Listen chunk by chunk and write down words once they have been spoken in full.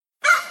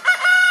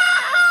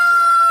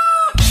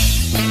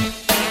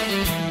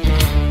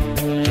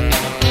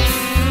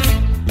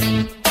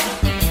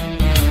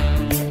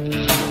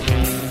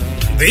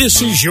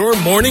This is your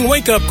morning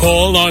wake-up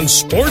call on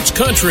Sports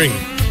Country.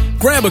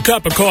 Grab a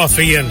cup of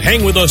coffee and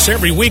hang with us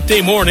every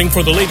weekday morning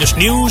for the latest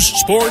news,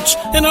 sports,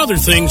 and other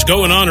things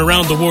going on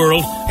around the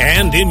world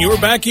and in your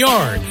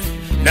backyard.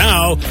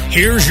 Now,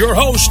 here's your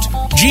host,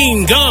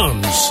 Gene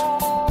Gumbs.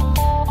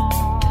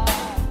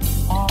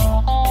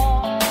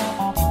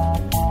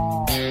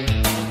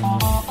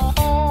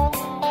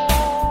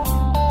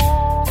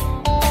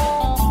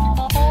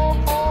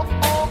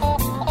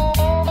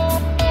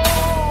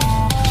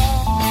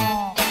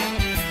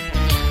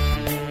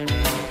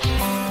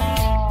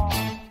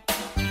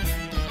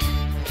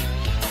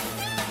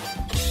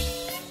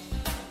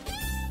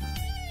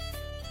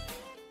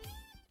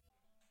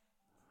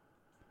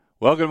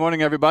 Well, good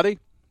morning, everybody.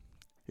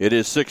 It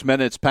is 6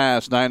 minutes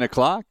past 9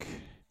 o'clock.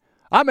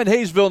 I'm in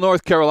Hayesville,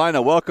 North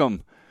Carolina.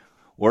 Welcome,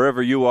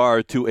 wherever you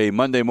are, to a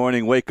Monday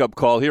morning wake-up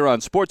call here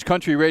on Sports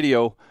Country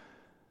Radio,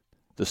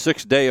 the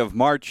 6th day of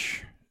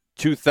March,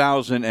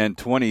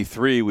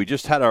 2023. We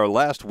just had our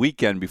last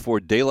weekend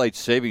before Daylight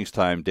Savings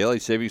Time.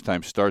 Daylight Savings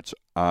Time starts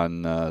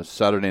on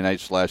Saturday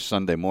night /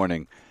 Sunday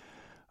morning.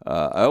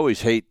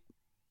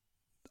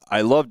 I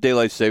love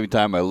daylight saving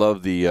time. I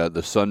love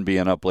the sun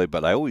being up late,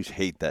 but I always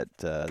hate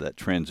that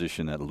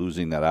transition, that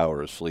losing that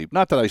hour of sleep.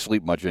 Not that I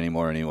sleep much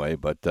anymore anyway,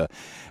 but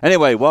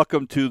anyway,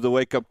 welcome to the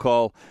wake-up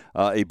call.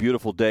 A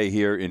beautiful day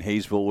here in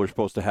Hayesville. We're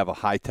supposed to have a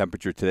high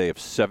temperature today of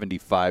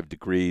 75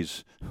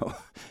 degrees.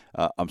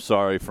 I'm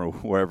sorry for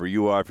wherever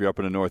you are. If you're up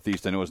in the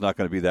Northeast, I know it's not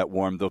going to be that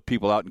warm. Those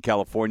people out in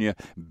California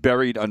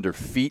buried under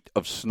feet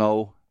of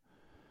snow.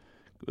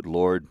 Good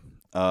Lord.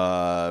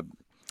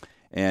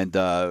 And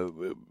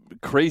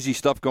crazy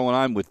stuff going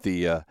on with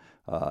the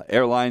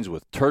airlines,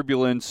 with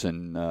turbulence.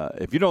 And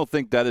if you don't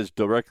think that is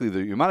directly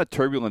the amount of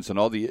turbulence and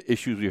all the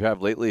issues we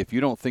have lately, if you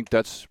don't think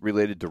that's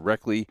related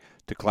directly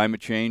to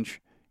climate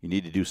change, you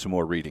need to do some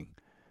more reading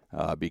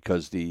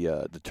because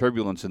the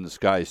turbulence in the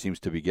sky seems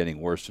to be getting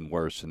worse and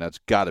worse. And that's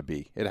got to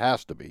be, it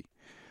has to be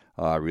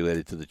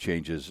related to the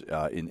changes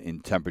in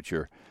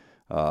temperature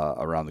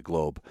around the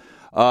globe.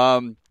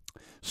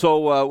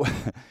 So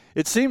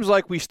it seems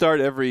like we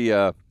start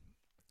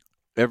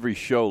every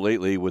show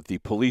lately with the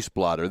police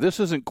blotter. This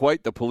isn't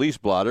quite the police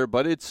blotter,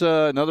 but it's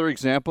another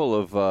example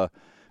of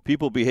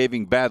people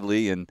behaving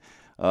badly. And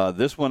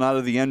this one out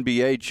of the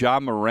NBA, Ja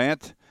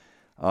Morant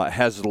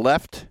has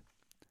left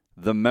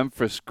the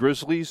Memphis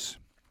Grizzlies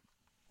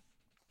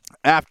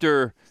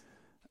after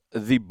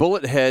the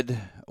bullet head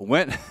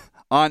went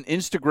on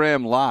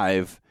Instagram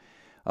Live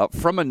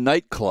from a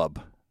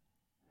nightclub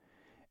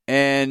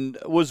and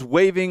was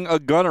waving a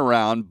gun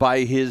around by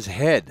his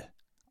head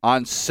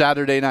on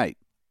Saturday night.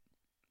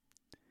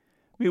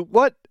 I mean,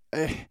 what,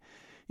 the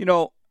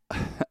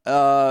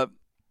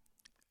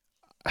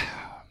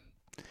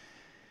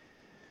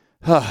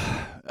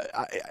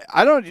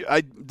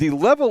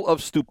level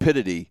of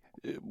stupidity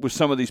with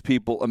some of these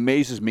people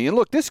amazes me. And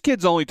look, this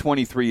kid's only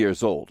 23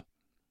 years old.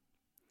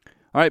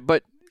 All right,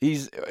 but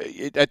he's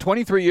at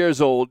 23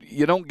 years old,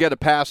 you don't get a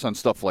pass on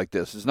stuff like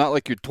this. It's not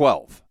like you're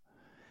 12.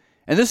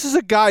 And this is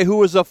a guy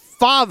who is a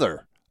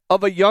father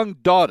of a young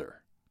daughter.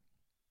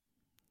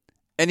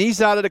 And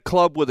he's out at a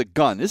club with a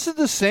gun. This is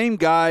the same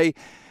guy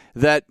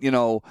that,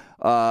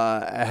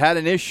 had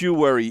an issue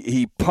where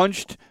he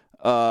punched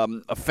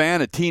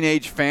a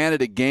teenage fan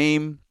at a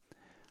game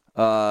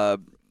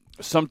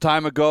some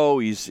time ago.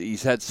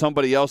 He's had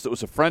somebody else that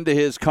was a friend of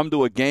his come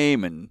to a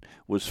game and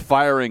was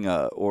firing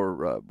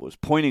was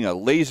pointing a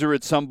laser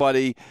at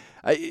somebody.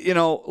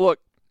 Look,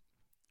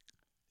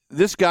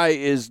 this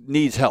guy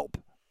needs help.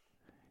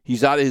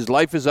 His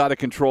life is out of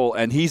control,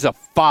 and he's a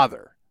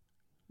father,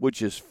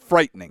 which is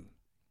frightening.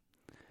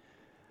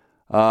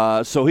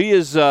 So he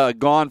is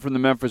gone from the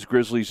Memphis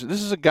Grizzlies.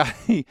 This is a guy,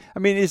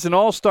 he's an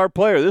all-star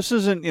player. This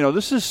isn't,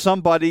 this is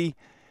somebody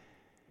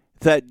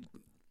that,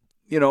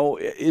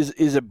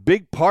 is a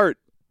big part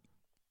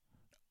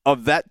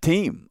of that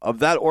team, of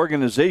that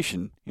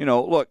organization.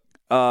 Look,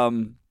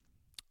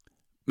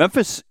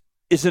 Memphis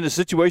is in a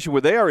situation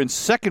where they are in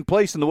second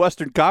place in the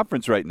Western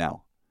Conference right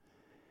now.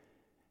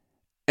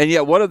 And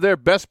yet one of their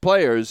best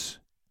players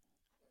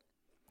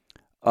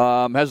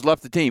has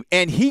left the team.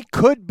 And he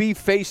could be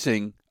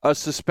facing a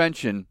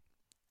suspension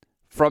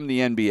from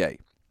the NBA.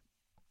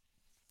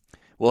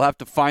 We'll have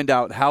to find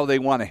out how they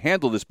want to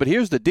handle this. But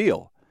here's the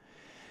deal.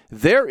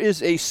 There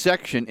is a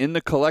section in the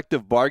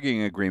collective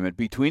bargaining agreement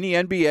between the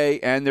NBA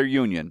and their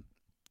union,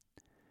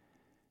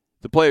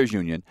 the players'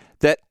 union,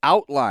 that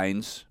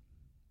outlines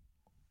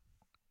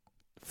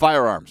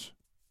firearms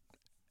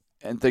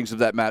and things of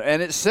that matter.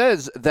 And it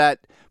says that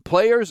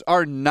players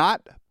are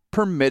not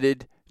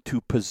permitted to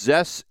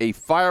possess a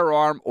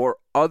firearm or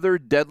other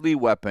deadly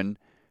weapon.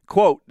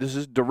 Quote, this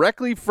is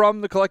directly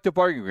from the collective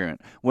bargaining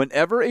agreement.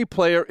 Whenever a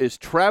player is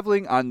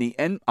traveling on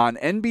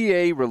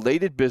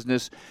NBA-related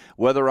business,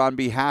 whether on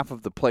behalf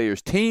of the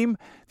player's team,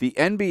 the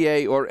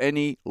NBA, or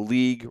any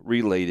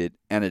league-related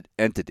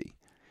entity.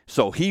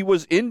 So he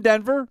was in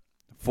Denver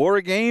for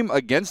a game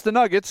against the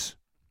Nuggets.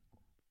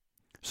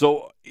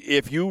 So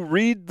if you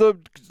read the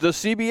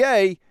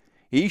CBA,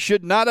 he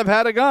should not have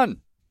had a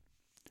gun.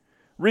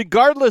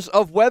 regardless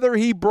of whether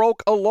he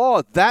broke a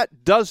law.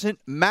 That doesn't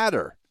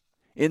matter.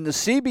 In the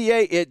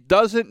CBA, it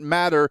doesn't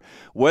matter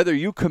whether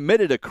you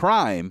committed a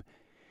crime.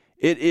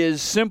 It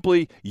is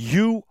simply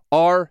you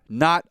are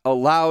not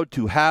allowed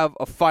to have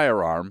a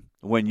firearm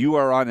when you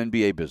are on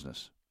NBA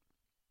business.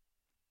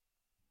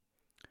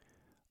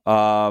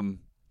 And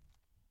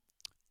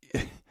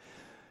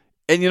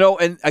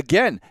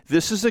again,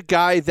 this is a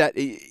guy that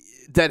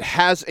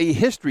has a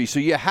history. So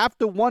you have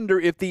to wonder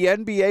if the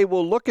NBA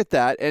will look at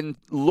that and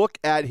look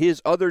at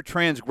his other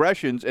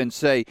transgressions and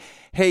say,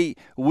 hey,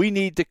 we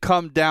need to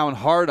come down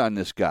hard on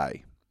this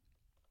guy.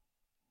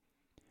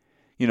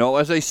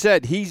 As I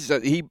said,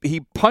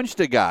 he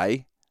punched a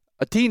guy,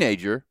 a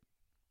teenager,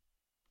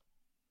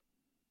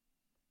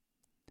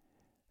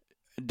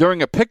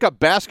 during a pickup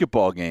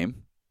basketball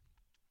game.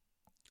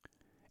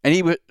 And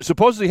he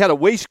supposedly had a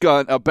waist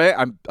gun, a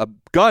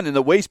gun in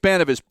the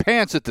waistband of his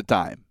pants at the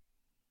time.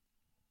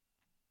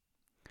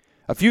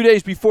 A few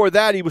days before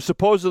that, he was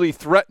supposedly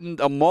threatened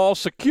a mall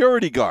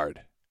security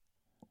guard.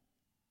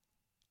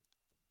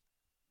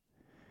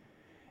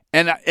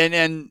 And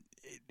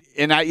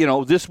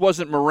this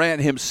wasn't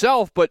Morant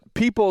himself, but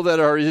people that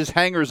are his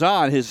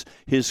hangers-on,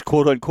 his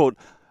quote-unquote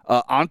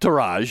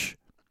entourage,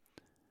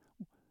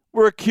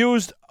 were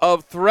accused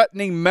of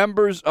threatening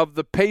members of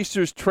the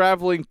Pacers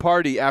traveling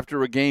party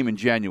after a game in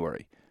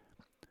January.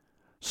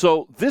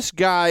 So this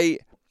guy,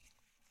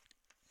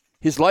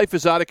 his life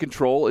is out of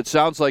control. It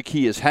sounds like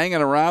he is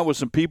hanging around with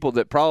some people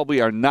that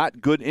probably are not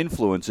good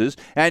influences.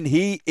 And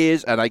he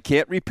is, and I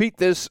can't repeat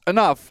this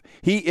enough,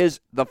 he is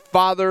the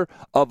father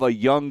of a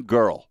young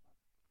girl.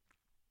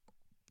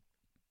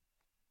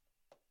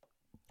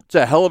 It's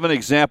a hell of an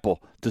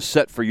example to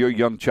set for your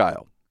young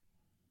child.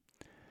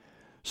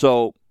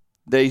 So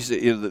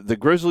the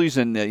Grizzlies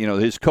and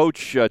his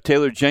coach,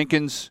 Taylor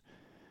Jenkins,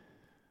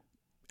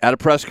 at a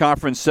press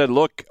conference said,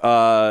 look,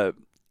 that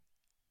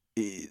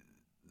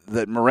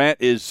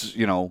Morant is,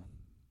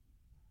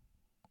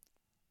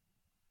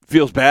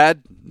 feels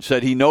bad,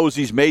 said he knows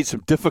he's made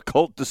some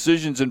difficult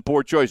decisions and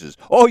poor choices.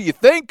 Oh, you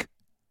think?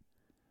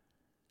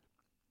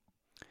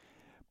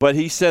 But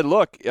he said,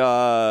 look,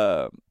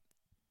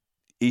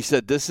 he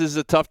said this is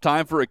a tough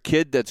time for a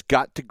kid that's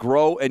got to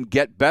grow and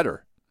get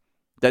better,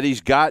 that he's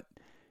got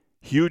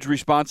huge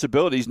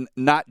responsibilities,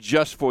 not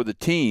just for the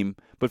team,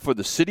 but for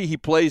the city he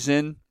plays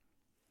in,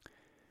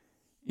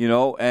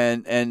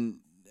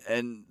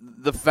 and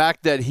the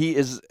fact that he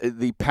is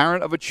the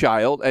parent of a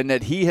child and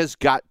that he has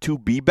got to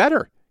be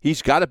better.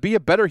 He's got to be a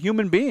better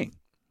human being.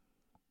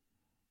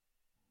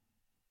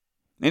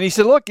 And he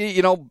said, look,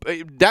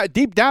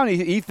 deep down,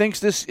 he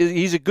thinks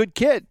he's a good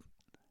kid.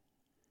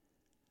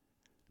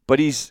 But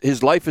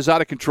his life is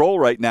out of control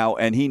right now,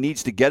 and he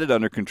needs to get it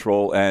under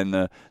control. And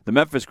the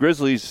Memphis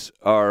Grizzlies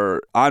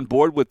are on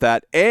board with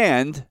that.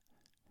 And,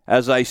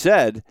 as I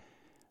said,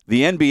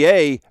 the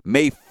NBA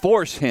may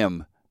force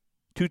him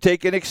to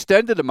take an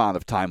extended amount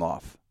of time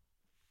off.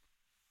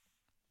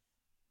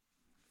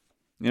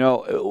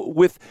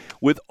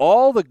 With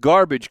all the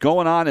garbage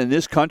going on in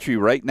this country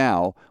right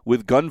now,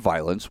 with gun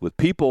violence, with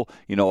people,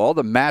 all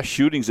the mass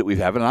shootings that we've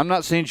had, and I'm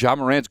not saying Ja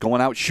Morant's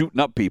going out shooting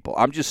up people.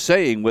 I'm just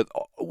saying with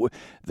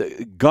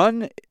the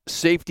gun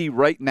safety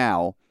right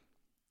now,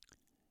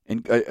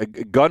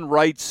 and gun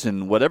rights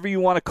and whatever you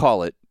want to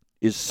call it,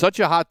 is such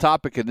a hot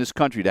topic in this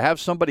country. To have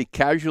somebody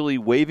casually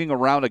waving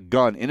around a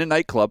gun in a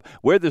nightclub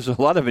where there's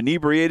a lot of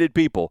inebriated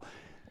people,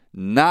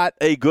 not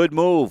a good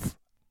move.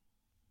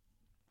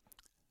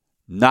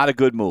 Not a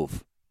good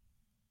move.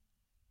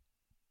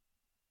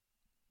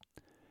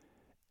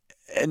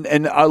 And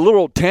a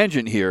little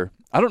tangent here.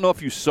 I don't know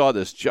if you saw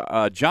this.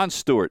 Jon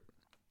Stewart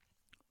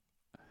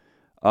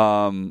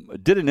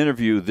did an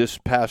interview this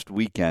past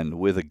weekend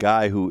with a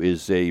guy who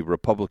is a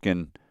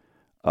Republican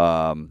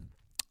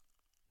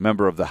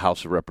member of the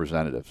House of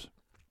Representatives.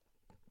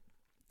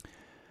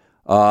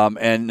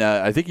 And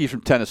I think he's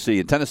from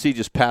Tennessee. And Tennessee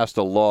just passed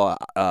a law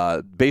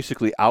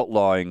basically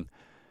outlawing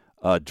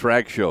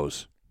drag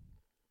shows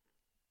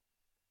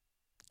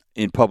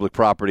in public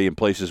property in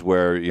places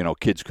where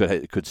kids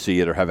could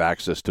see it or have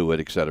access to it,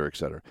 et cetera, et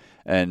cetera.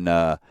 And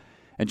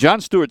Jon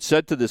Stewart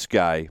said to this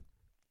guy,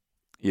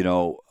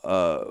 we're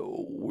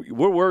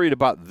worried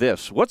about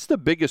this. What's the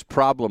biggest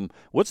problem?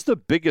 What's the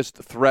biggest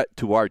threat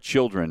to our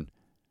children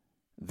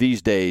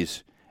these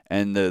days?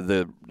 And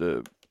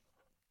the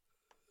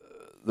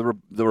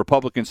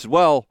Republicans said,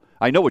 well,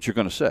 I know what you're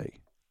going to say.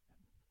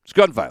 It's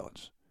gun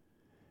violence.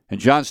 And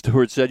Jon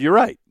Stewart said, you're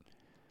right.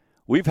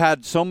 We've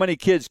had so many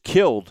kids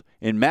killed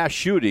in mass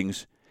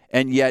shootings,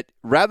 and yet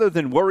rather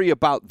than worry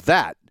about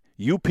that,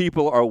 you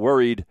people are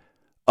worried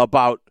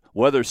about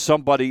whether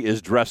somebody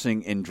is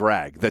dressing in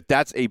drag.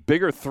 That's a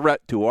bigger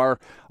threat to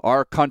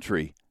our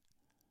country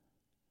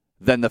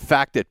than the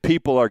fact that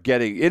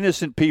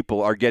innocent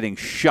people are getting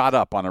shot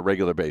up on a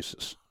regular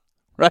basis.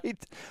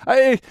 Right?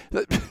 And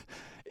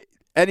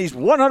he's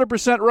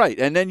 100% right.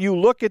 And then you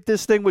look at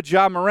this thing with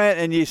Ja Morant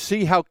and you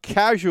see how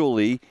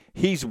casually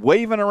he's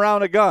waving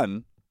around a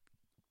gun,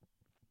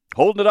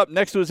 holding it up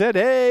next to his head.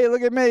 Hey,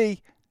 look at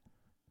me.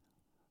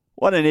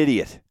 What an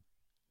idiot.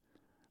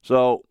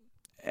 So,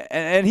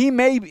 and he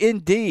may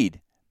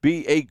indeed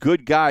be a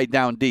good guy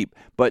down deep,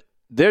 but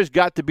there's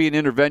got to be an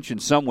intervention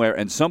somewhere,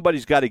 and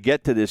somebody's got to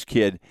get to this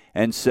kid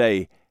and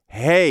say,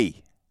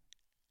 hey,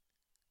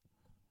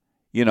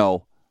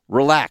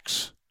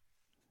 relax.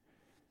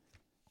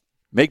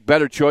 Make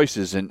better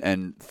choices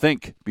and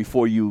think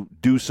before you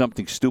do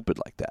something stupid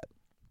like that.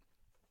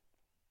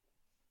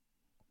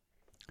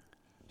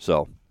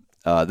 So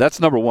that's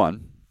number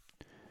one.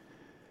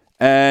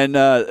 And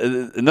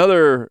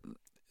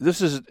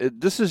this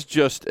is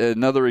just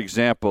another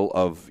example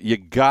of you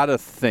gotta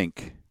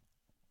think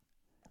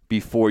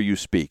before you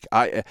speak.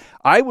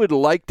 I would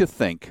like to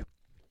think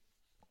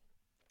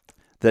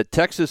that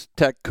Texas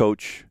Tech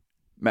coach,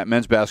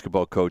 men's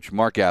basketball coach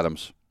Mark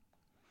Adams,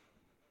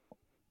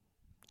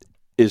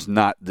 is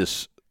not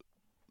this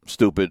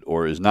stupid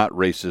or is not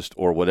racist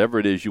or whatever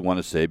it is you want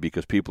to say,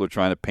 because people are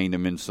trying to paint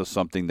him into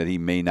something that he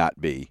may not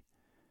be.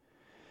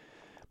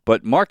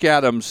 But Mark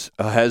Adams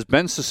has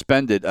been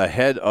suspended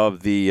ahead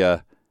of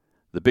the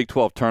Big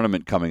 12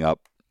 tournament coming up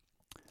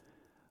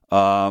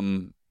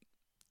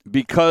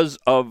because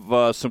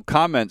of some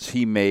comments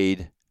he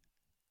made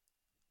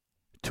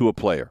to a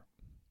player.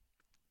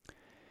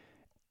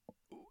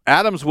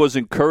 Adams was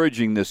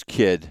encouraging this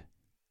kid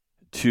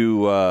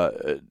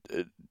to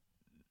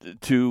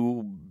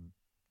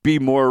be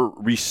more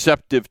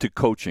receptive to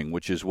coaching,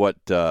 which is what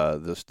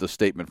the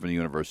statement from the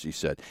university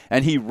said.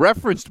 And he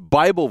referenced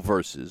Bible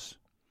verses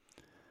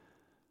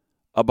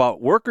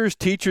about workers,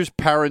 teachers,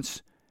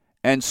 parents,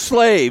 and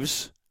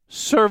slaves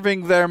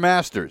serving their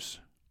masters.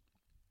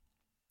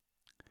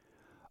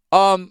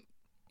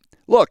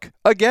 Look,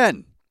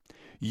 again,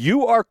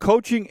 you are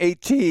coaching a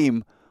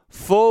team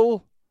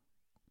full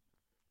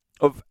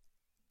of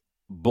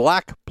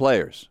black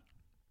players.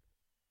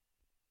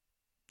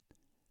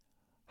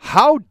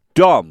 How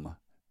dumb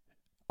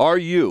are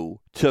you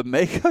to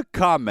make a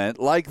comment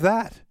like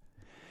that?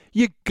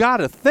 You got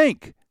to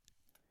think.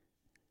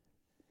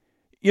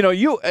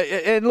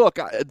 And look,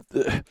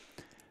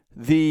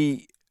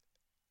 the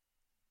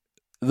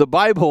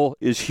Bible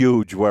is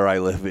huge where I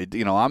live.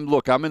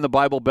 I'm in the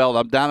Bible Belt.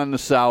 I'm down in the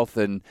South,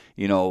 and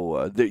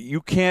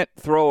you can't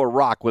throw a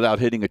rock without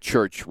hitting a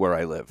church where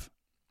I live.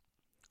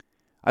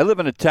 I live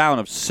in a town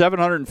of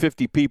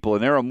 750 people,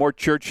 and there are more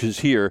churches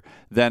here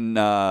than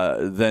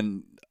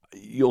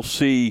you'll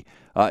see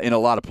in a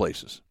lot of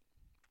places.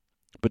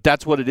 But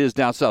that's what it is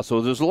down south.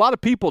 So there's a lot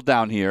of people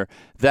down here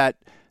that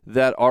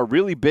are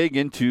really big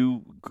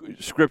into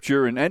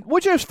Scripture, and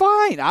which is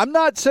fine. I'm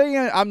not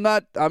saying I'm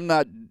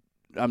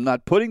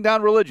not putting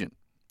down religion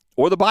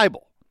or the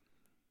Bible.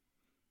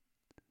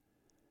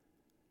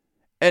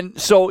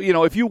 And so,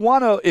 if you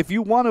want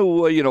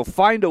to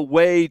find a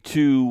way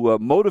to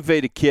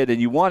motivate a kid, and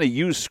you want to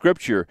use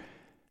Scripture,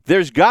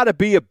 there's got to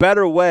be a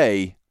better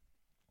way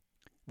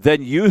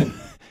than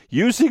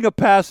using a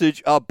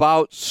passage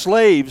about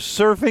slaves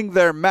serving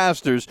their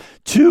masters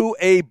to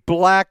a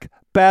black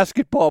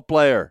basketball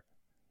player.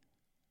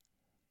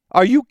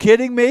 Are you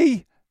kidding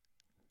me?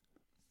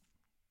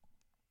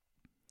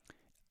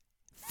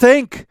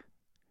 Think.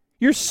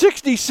 You're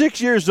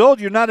 66 years old.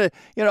 You're not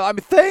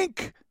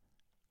think.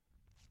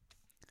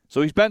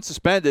 So he's been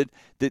suspended.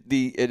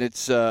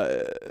 There's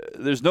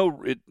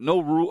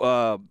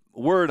no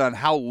word on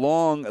how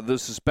long the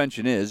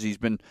suspension is. He's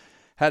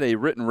had a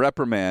written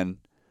reprimand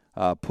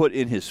put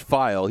in his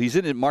file.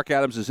 Mark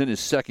Adams is in his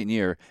second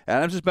year.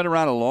 Adams has been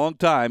around a long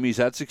time. He's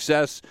had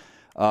success.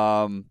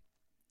 They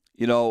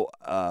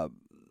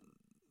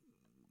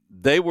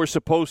were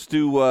supposed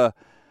to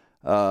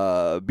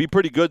be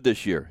pretty good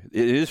this year.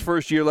 In his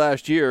first year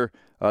last year,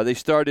 they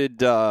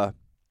started.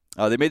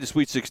 They made the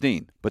Sweet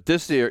 16, but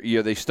this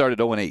year they started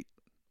 0-8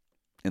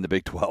 in the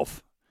Big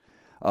 12.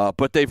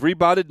 But they've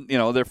rebounded. They're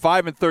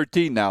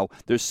 5-13 now.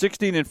 They're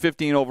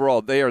 16-15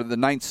 overall. They are the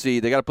 9th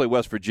seed. They got to play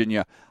West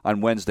Virginia on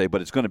Wednesday,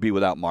 but it's going to be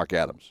without Mark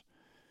Adams.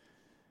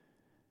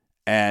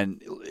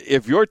 And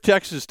if you're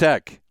Texas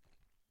Tech,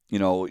 and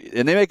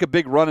they make a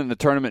big run in the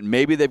tournament,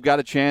 maybe they've got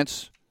a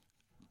chance.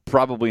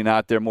 Probably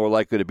not. They're more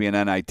likely to be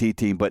an NIT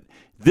team. But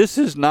this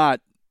is not,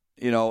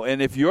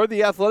 and if you're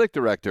the athletic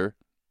director,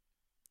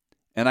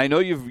 and I know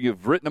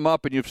you've written them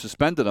up and you've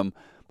suspended them,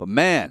 but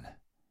man,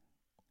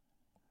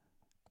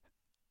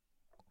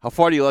 how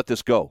far do you let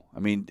this go? I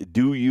mean,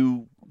 do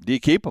you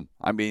keep them?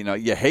 I mean,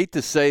 you hate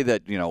to say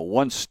that,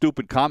 one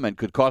stupid comment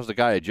could cost the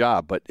guy a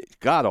job, but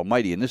God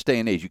almighty, in this day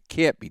and age, you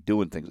can't be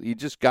doing things. You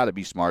just got to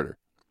be smarter.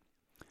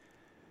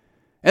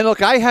 And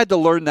look, I had to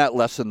learn that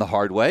lesson the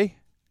hard way.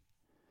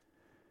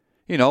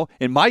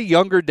 In my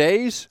younger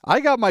days,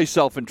 I got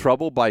myself in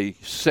trouble by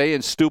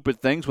saying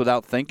stupid things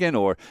without thinking,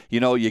 or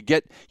you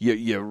get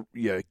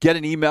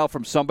an email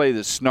from somebody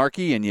that's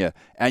snarky, and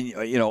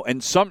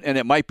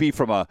it might be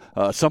from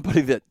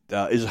somebody that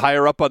is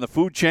higher up on the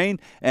food chain,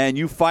 and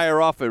you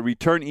fire off a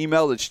return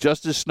email that's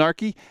just as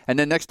snarky, and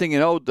then next thing you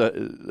know,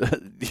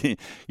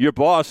 your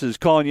boss is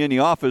calling you in the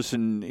office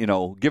and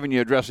giving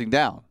you a dressing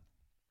down.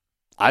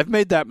 I've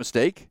made that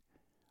mistake.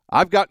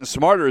 I've gotten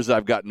smarter as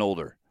I've gotten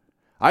older.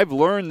 I've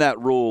learned that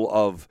rule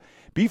of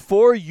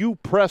before you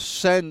press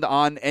send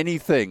on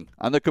anything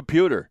on the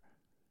computer,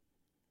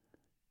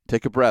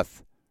 take a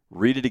breath,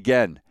 read it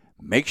again.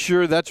 Make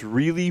sure that's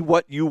really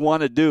what you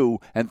want to do,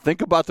 and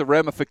think about the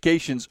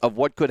ramifications of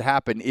what could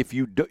happen if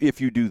you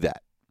do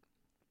that.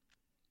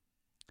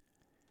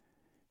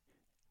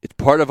 It's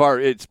part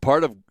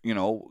of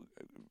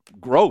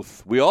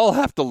growth. We all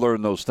have to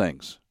learn those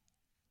things.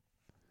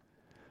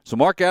 So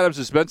Mark Adams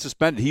has been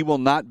suspended. He will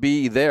not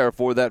be there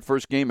for that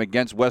first game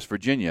against West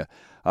Virginia.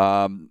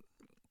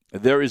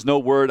 There is no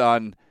word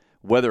on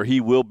whether he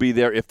will be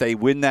there if they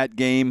win that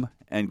game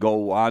and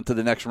go on to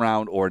the next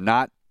round or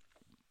not.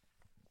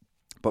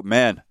 But,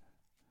 man,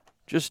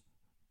 just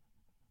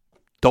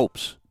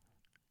dopes.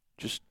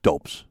 Just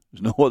dopes.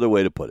 There's no other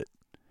way to put it.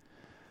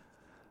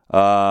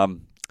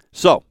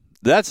 So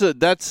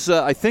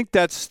I think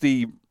that's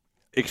the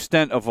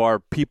extent of our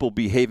people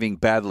behaving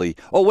badly.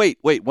 Oh, wait,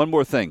 one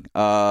more thing.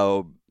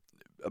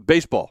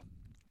 Baseball.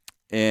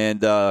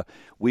 And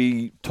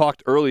we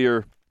talked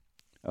earlier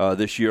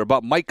this year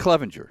about Mike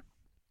Clevenger,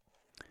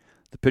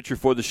 the pitcher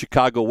for the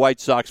Chicago White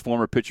Sox,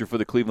 former pitcher for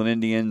the Cleveland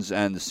Indians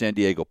and the San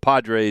Diego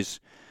Padres.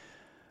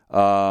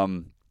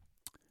 Signed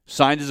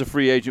as a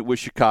free agent with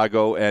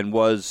Chicago and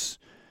was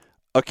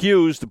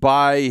accused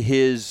by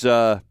his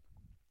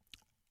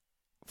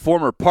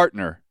former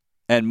partner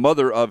and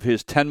mother of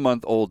his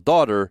 10-month-old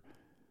daughter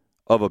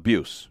of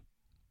abuse.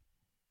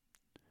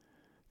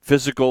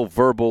 Physical,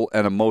 verbal,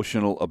 and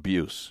emotional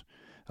abuse.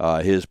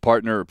 His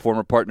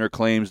former partner,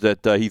 claims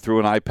that he threw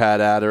an iPad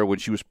at her when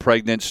she was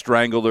pregnant,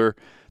 strangled her,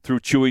 threw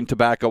chewing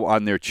tobacco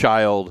on their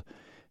child.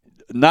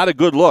 Not a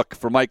good look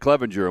for Mike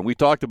Clevenger. And we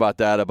talked about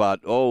that,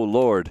 oh,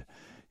 Lord,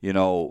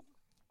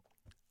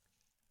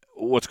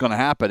 what's going to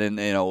happen.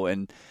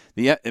 And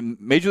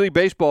Major League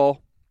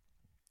Baseball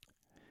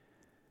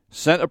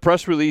sent a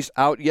press release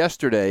out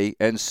yesterday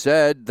and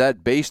said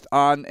that based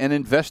on an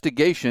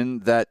investigation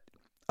that,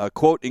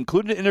 quote,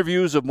 included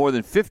interviews of more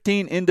than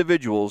 15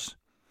 individuals,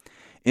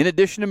 in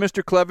addition to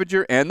Mr.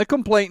 Clevenger and the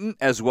complainant,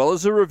 as well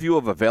as a review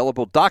of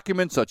available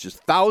documents such as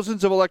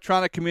thousands of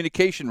electronic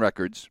communication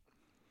records,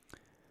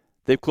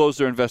 they've closed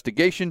their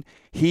investigation.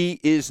 He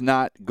is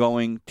not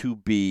going to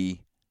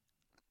be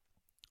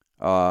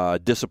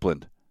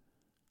disciplined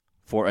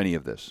for any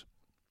of this.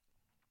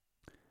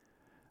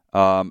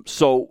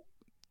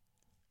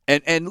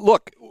 And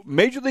look,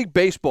 Major League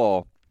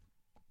Baseball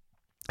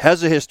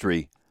has a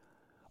history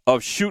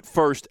of shoot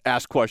first,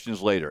 ask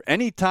questions later.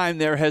 Anytime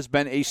there has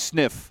been a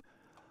sniff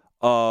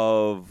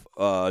of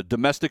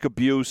domestic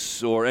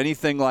abuse or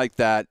anything like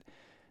that,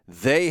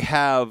 they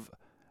have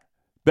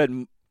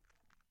been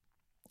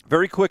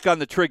very quick on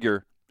the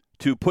trigger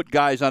to put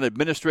guys on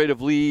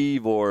administrative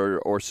leave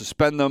or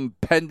suspend them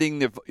pending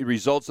the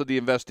results of the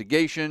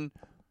investigation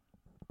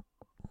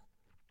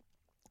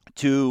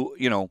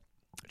to,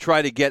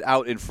 try to get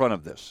out in front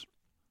of this.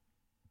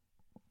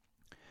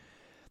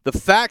 The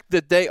fact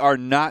that they are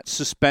not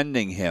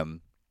suspending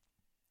him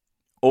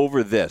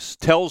over this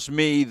tells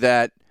me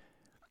that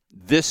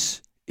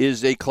this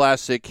is a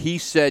classic he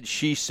said,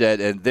 she said,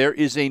 and there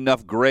is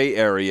enough gray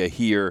area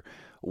here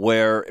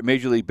where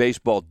Major League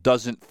Baseball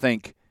doesn't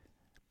think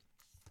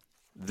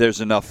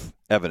there's enough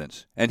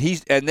evidence. And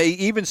they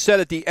even said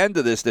at the end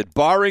of this that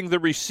barring the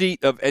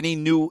receipt of any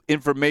new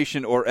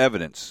information or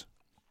evidence,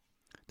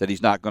 that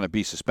he's not going to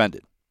be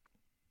suspended.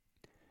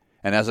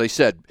 And as I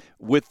said,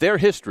 with their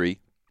history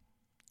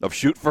of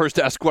shoot first,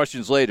 ask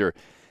questions later,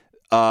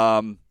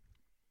 I'm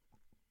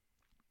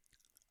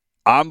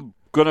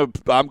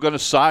gonna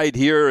side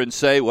here and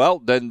say, well,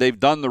 then they've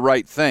done the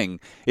right thing.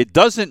 It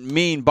doesn't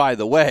mean, by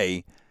the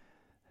way,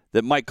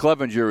 that Mike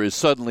Clevenger is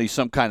suddenly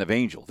some kind of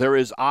angel. There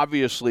is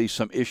obviously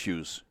some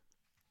issues.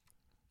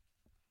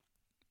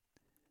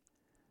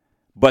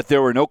 But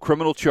there were no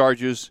criminal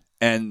charges,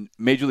 and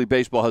Major League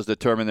Baseball has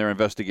determined their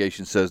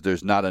investigation says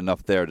there's not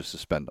enough there to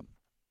suspend them.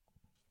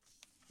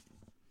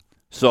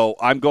 So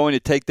I'm going to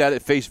take that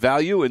at face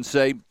value and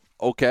say,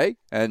 okay,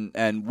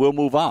 and we'll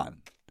move on.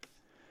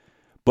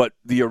 But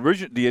the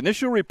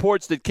initial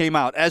reports that came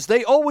out, as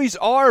they always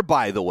are,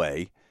 by the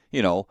way,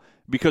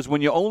 because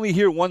when you only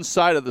hear one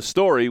side of the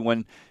story,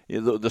 when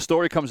the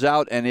story comes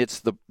out and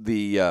it's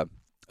the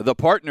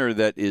partner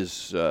that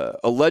is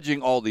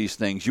alleging all these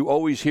things, you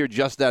always hear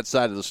just that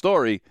side of the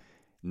story.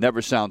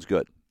 Never sounds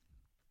good.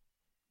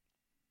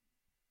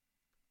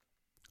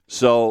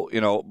 So,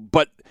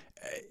 but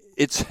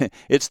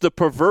it's the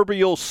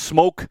proverbial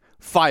smoke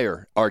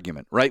fire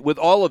argument, right? With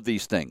all of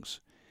these things.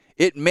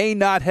 It may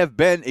not have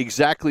been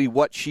exactly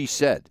what she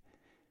said.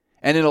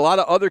 And in a lot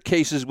of other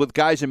cases with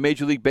guys in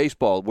Major League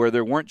Baseball where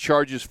there weren't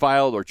charges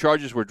filed or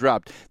charges were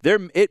dropped,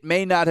 it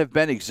may not have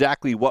been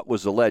exactly what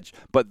was alleged,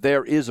 but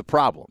there is a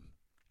problem.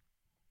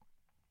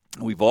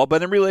 We've all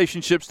been in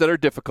relationships that are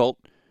difficult.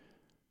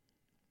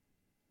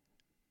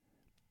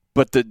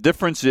 But the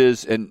difference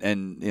is,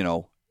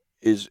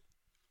 is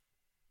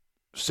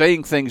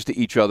saying things to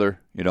each other,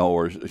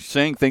 or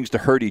saying things to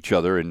hurt each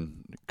other,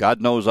 and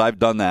God knows I've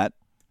done that.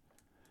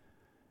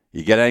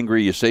 You get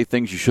angry, you say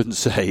things you shouldn't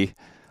say.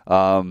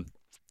 That's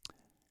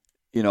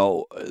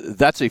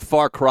a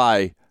far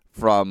cry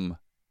from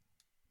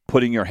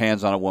putting your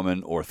hands on a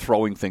woman or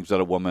throwing things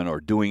at a woman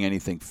or doing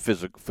anything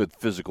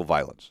physical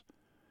violence.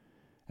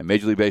 And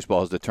Major League Baseball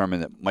has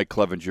determined that Mike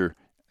Clevenger,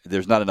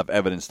 there's not enough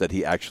evidence that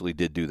he actually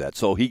did do that.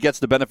 So he gets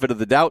the benefit of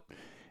the doubt,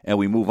 and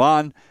we move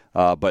on.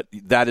 But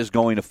that is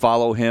going to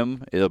follow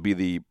him. It'll be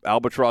the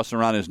albatross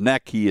around his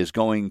neck. He is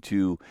going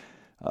to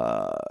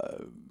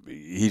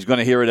he's going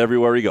to hear it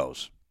everywhere he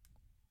goes.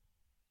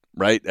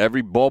 Right?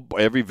 Every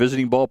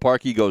visiting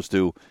ballpark he goes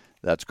to,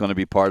 that's going to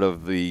be part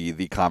of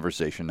the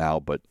conversation now.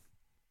 But,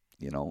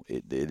 you know,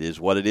 it is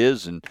what it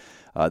is. And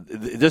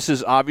this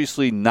is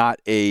obviously not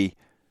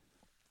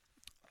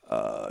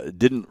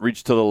didn't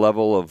reach to the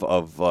level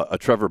of a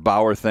Trevor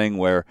Bauer thing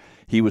where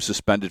he was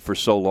suspended for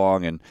so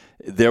long, and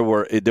there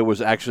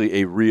was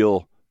actually a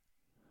real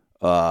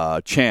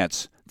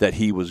chance that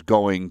he was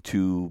going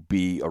to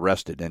be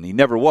arrested, and he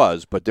never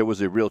was, but there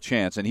was a real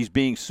chance, and he's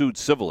being sued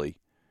civilly.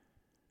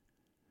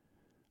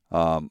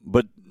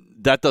 But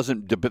that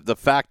doesn't. The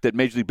fact that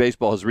Major League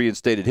Baseball has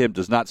reinstated him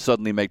does not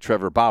suddenly make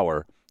Trevor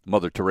Bauer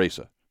Mother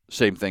Teresa.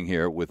 Same thing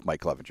here with Mike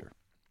Clevenger.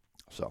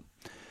 So.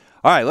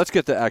 All right, let's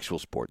get to actual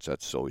sports.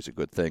 That's always a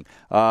good thing.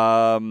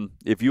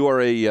 If you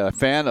are a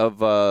fan of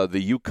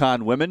the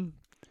UConn women,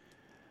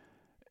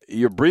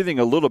 you're breathing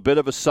a little bit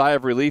of a sigh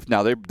of relief.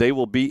 Now, they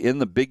will be in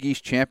the Big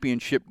East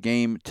Championship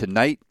game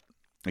tonight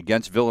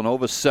against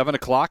Villanova, 7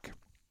 o'clock.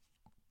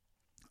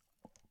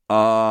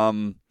 A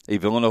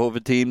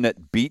Villanova team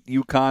that beat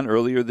UConn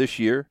earlier this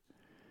year.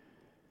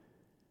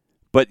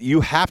 But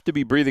you have to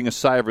be breathing a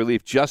sigh of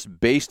relief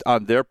just based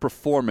on their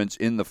performance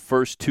in the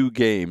first two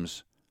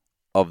games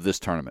of this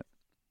tournament.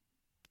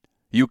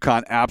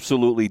 UConn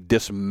absolutely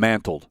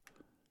dismantled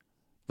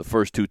the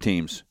first two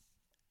teams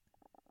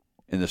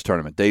in this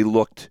tournament. They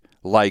looked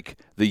like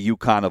the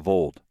UConn of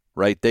old,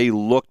 right? They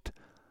looked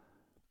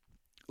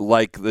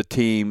like the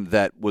team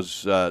that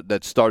was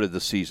that started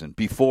the season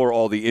before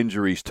all the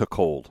injuries took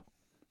hold.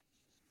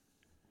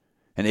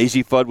 And AZ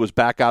Fudd was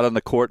back out on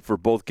the court for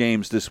both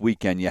games this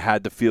weekend. You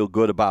had to feel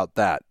good about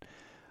that.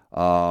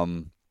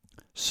 Look.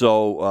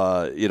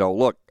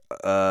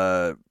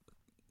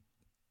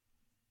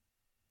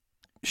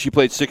 She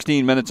played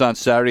 16 minutes on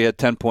Saturday, had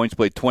 10 points,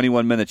 played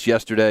 21 minutes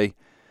yesterday.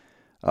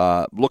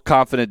 Looked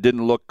confident,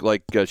 didn't look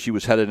like she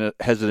was hesitant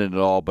at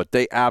all, but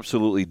they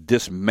absolutely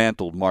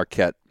dismantled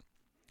Marquette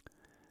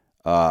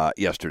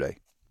yesterday.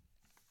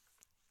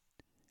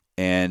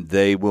 And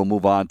they will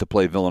move on to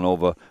play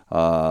Villanova.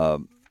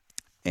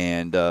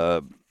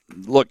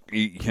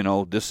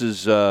 This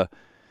is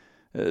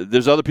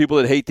there's other people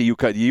that hate the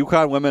UConn. The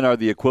UConn women are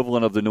the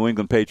equivalent of the New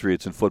England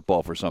Patriots in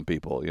football for some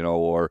people,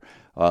 or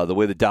the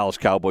way the Dallas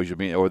Cowboys are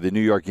being, or the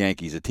New York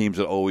Yankees, the teams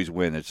that always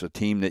win. It's a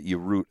team that you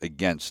root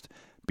against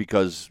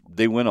because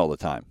they win all the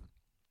time.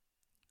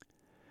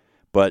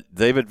 But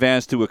they've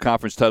advanced to a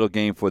conference title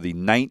game for the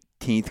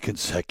 19th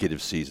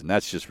consecutive season.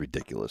 That's just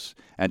ridiculous.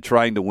 And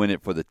trying to win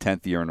it for the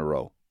 10th year in a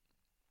row.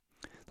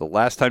 The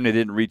last time they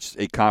didn't reach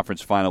a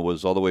conference final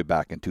was all the way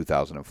back in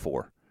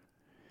 2004.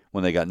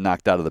 When they got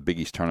knocked out of the Big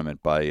East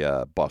tournament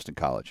by Boston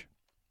College.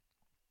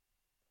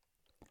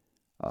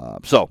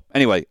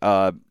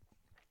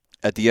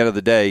 At the end of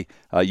the day,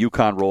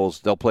 UConn rolls.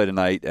 They'll play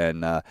tonight,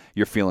 and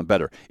you're feeling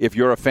better. If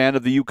you're a fan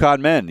of the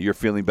UConn men, you're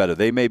feeling better.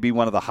 They may be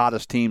one of the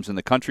hottest teams in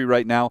the country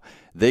right now.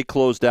 They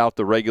closed out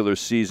the regular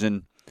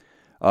season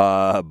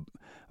by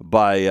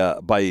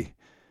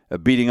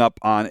beating up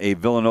on a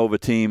Villanova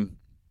team,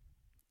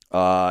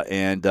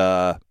 and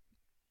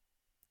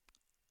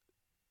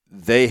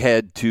they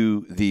head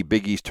to the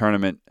Big East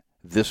tournament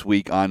this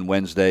week on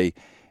Wednesday,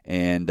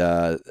 and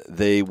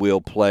they will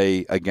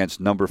play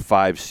against number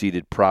 5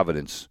 seeded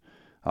Providence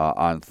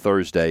on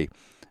Thursday.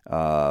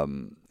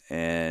 And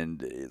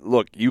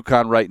look,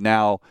 UConn right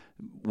now,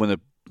 when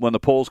the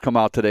polls come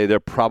out today, they're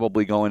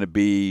probably going to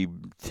be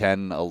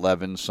 10,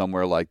 11,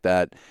 somewhere like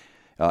that.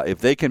 If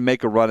they can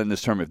make a run in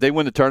this tournament, if they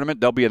win the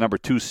tournament, they'll be a number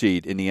 2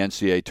 seed in the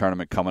NCAA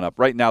tournament coming up.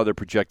 Right now, they're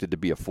projected to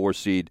be a 4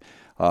 seed.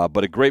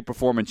 But a great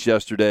performance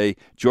yesterday.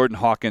 Jordan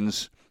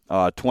Hawkins,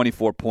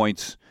 24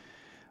 points.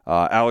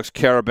 Alex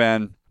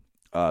Karaban,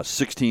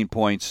 16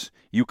 points.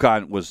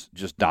 UConn was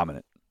just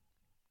dominant.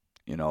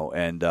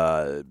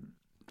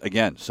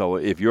 Again, so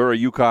if you're a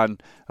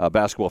UConn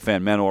basketball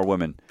fan, men or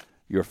women,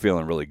 you're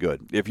feeling really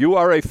good. If you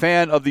are a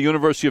fan of the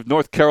University of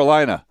North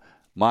Carolina,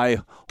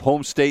 my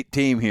home state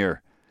team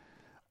here,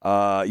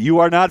 you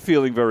are not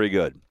feeling very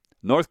good.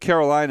 North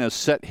Carolina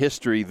set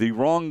history, the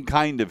wrong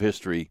kind of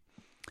history,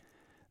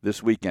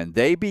 this weekend.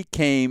 They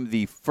became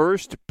the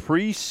first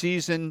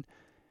preseason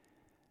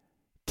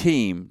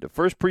team, the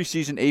first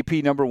preseason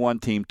AP number 1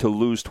 team to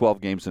lose 12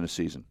 games in a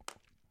season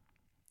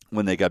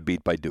when they got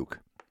beat by Duke.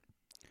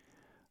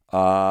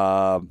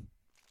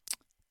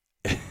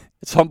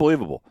 It's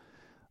unbelievable.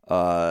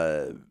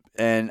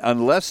 And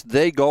unless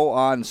they go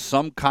on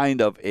some kind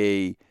of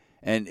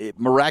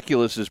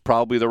miraculous is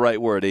probably the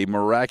right word, a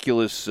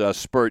miraculous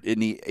spurt in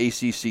the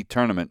ACC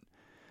tournament,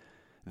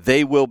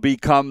 they will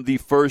become the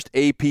first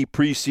AP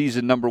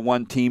preseason number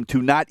 1 team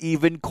to not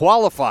even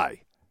qualify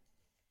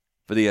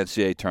for the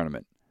NCAA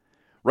tournament.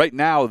 Right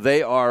now,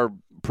 they are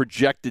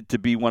projected to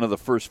be one of the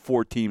first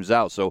 4 teams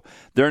out, so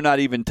they're not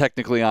even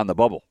technically on the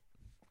bubble.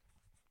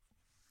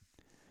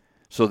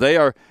 So they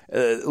are,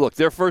 look,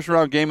 their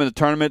first-round game in the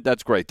tournament,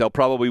 that's great. They'll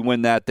probably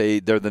win that.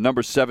 They're the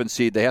number 7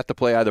 seed. They have to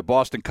play either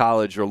Boston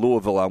College or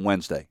Louisville on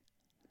Wednesday.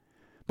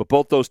 But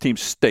both those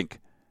teams stink.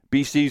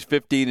 BC's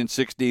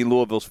 15-16,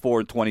 Louisville's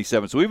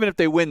 4-27. So even if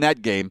they win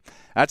that game,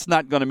 that's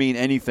not going to mean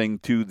anything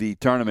to the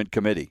tournament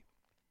committee.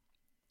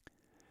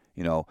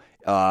 You know,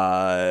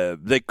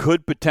 they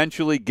could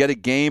potentially get a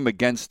game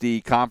against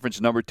the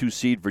conference number 2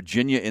 seed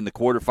Virginia in the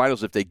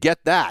quarterfinals. If they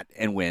get that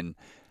and win,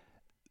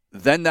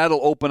 then that'll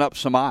open up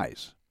some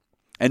eyes.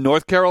 And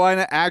North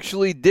Carolina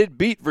actually did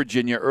beat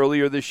Virginia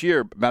earlier this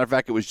year. Matter of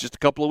fact, it was just a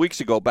couple of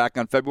weeks ago, back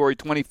on February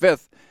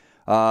 25th.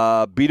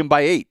 Beat them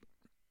by 8.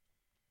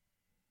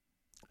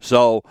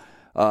 So,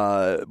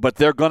 but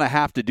they're going to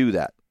have to do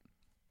that.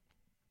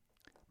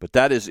 But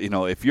that is, you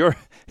know, if you're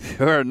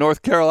a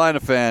North Carolina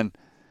fan,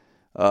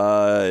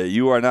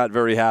 you are not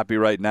very happy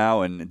right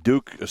now. And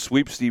Duke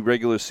sweeps the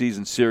regular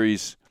season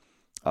series,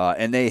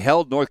 and they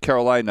held North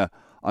Carolina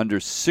under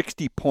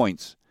 60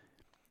 points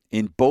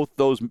in both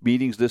those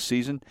meetings this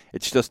season.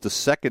 It's just the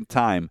second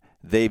time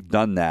they've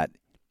done that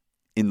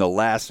in the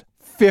last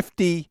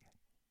 50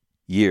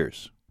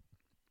 years.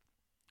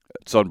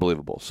 It's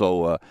unbelievable.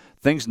 So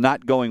things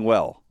not going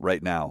well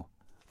right now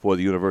for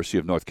the University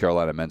of North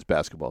Carolina men's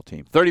basketball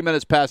team. 30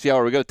 minutes past the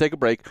hour. We're going to take a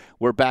break.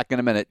 We're back in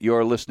a minute.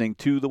 You're listening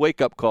to The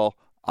Wake Up Call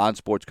on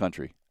Sports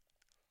Country.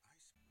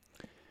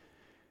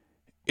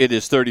 It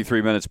is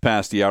 33 minutes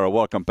past the hour.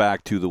 Welcome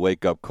back to The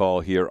Wake Up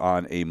Call here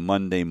on a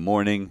Monday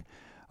morning.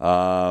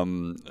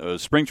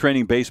 Spring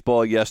training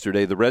baseball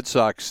yesterday. The Red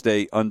Sox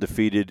stay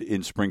undefeated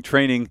in spring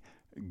training.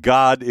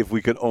 God, if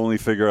we could only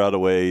figure out a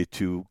way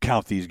to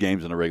count these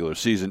games in a regular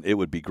season, it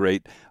would be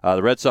great.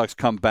 The Red Sox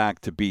come back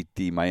to beat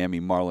the Miami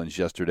Marlins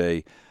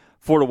yesterday,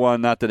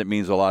 4-1. Not that it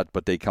means a lot,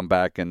 but they come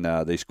back and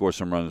they score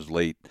some runs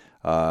late.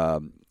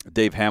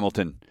 Dave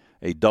Hamilton,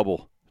 a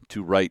double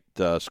to right,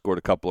 scored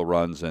a couple of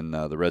runs, and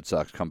the Red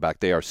Sox come back.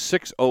 They are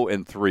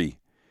 6-0-3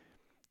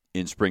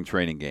 in spring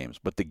training games.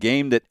 But the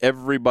game that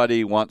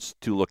everybody wants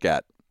to look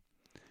at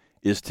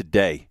is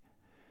today.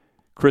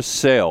 Chris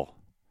Sale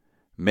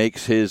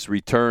makes his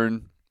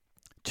return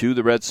to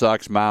the Red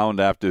Sox mound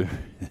after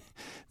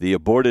the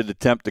aborted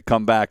attempt to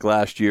come back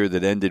last year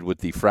that ended with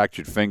the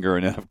fractured finger.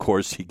 And then, of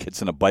course, he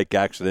gets in a bike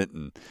accident.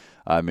 And,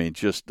 I mean,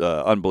 just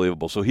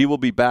unbelievable. So he will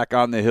be back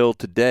on the hill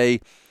today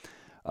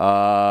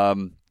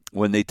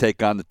when they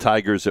take on the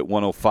Tigers at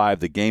 1:05.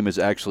 The game is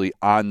actually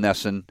on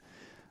NESN.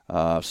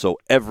 So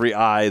every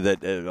eye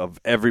of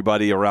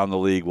everybody around the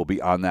league will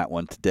be on that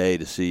one today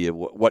to see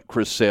what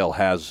Chris Sale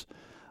has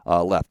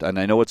left. And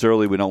I know it's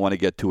early. We don't want to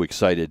get too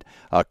excited.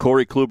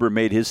 Corey Kluber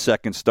made his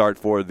second start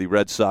for the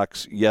Red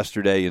Sox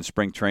yesterday in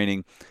spring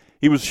training.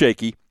 He was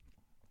shaky.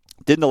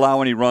 Didn't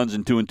allow any runs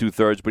in 2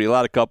 2/3, but he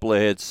allowed a couple of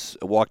hits,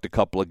 walked a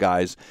couple of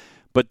guys.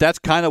 But that's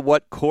kind of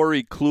what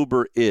Corey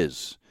Kluber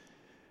is.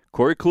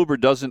 Corey Kluber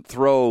doesn't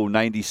throw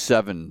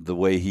 97 the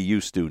way he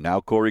used to.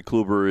 Now Corey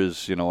Kluber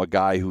is, you know, a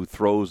guy who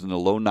throws in the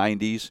low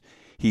 90s.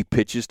 He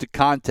pitches to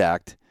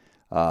contact.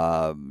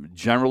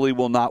 Generally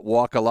will not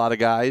walk a lot of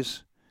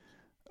guys.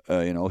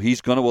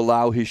 He's going to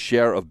allow his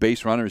share of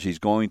base runners. He's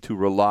going to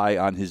rely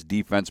on his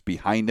defense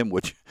behind him,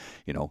 which,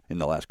 in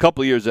the last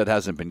couple of years that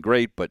hasn't been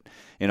great. But,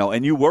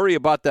 and you worry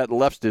about that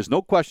left. There's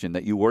no question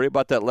that you worry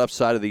about that left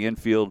side of the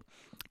infield.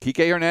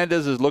 Kike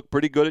Hernandez has looked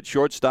pretty good at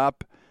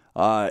shortstop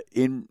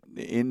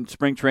in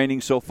spring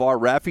training so far.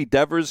 Rafi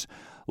Devers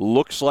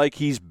looks like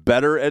he's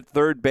better at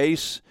third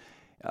base.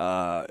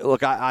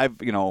 Look,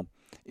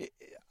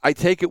 I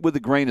take it with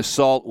a grain of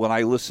salt when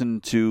I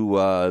listen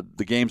to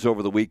the games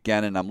over the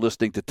weekend, and I'm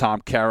listening to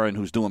Tom Caron,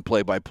 who's doing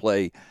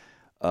play-by-play,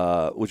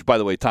 which, by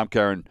the way, Tom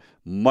Caron,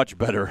 much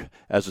better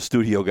as a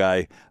studio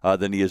guy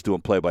than he is doing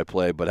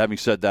play-by-play. But having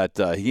said that,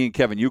 he and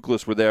Kevin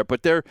Youkilis were there.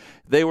 But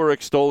they were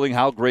extolling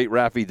how great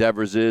Rafi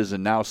Devers is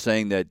and now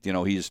saying that,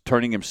 he's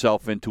turning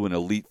himself into an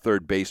elite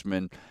third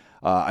baseman.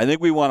 I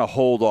think we want to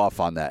hold off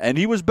on that. And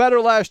he was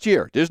better last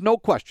year. There's no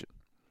question.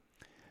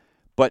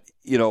 But,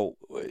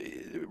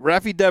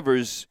 Rafi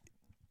Devers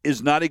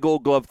is not a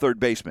Gold Glove third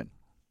baseman.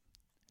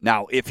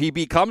 Now, if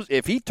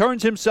he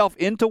turns himself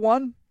into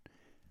one,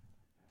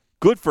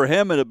 good for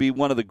him. It'll be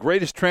one of the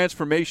greatest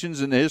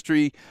transformations in the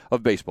history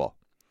of baseball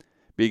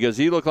because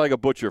he looked like a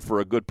butcher for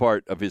a good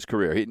part of his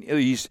career.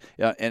 He's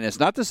and it's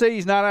not to say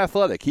he's not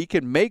athletic. He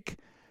can make,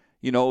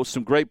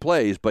 some great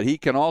plays, but he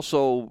can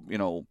also,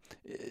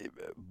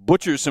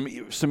 butcher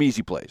some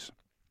easy plays.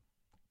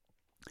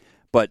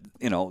 But,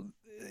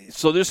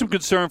 so there's some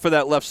concern for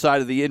that left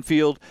side of the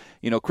infield.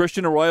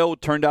 Christian Arroyo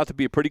turned out to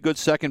be a pretty good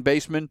second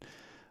baseman.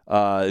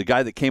 The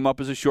guy that came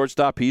up as a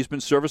shortstop, he's been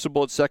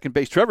serviceable at second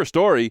base. Trevor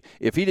Story,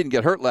 if he didn't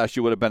get hurt last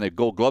year, would have been a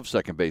Gold Glove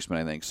second baseman,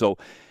 I think. So,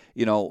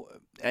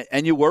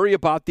 and you worry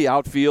about the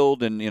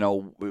outfield and,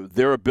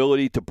 their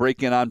ability to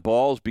break in on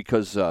balls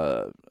because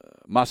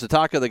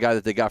Masataka, the guy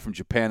that they got from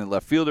Japan in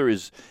left fielder,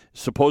 is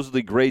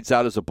supposedly grades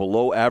out as a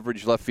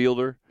below-average left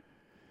fielder.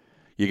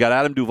 You got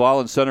Adam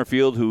Duvall in center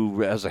field,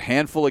 who has a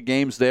handful of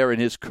games there in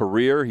his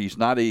career. He's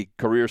not a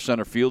career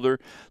center fielder.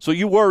 So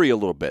you worry a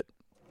little bit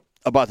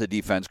about the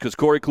defense because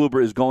Corey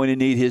Kluber is going to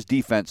need his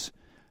defense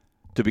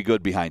to be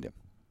good behind him.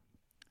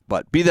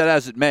 But be that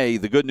as it may,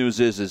 the good news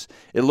is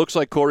it looks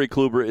like Corey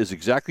Kluber is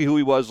exactly who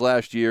he was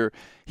last year.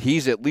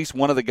 He's at least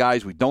one of the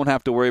guys we don't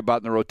have to worry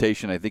about in the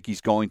rotation. I think he's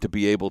going to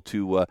be able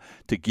to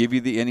give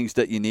you the innings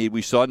that you need.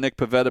 We saw Nick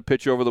Pivetta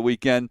pitch over the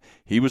weekend.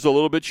 He was a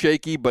little bit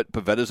shaky, but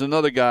Pavetta's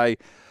another guy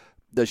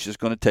that's just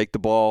going to take the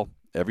ball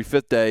every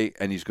fifth day,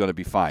 and he's going to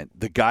be fine.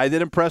 The guy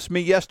that impressed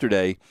me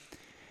yesterday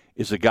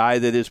is a guy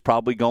that is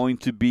probably going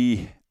to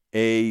be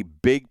a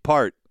big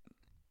part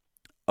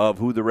of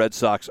who the Red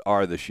Sox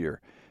are this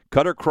year.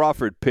 Cutter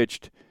Crawford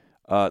pitched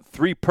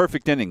 3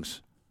 perfect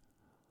innings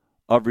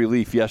of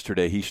relief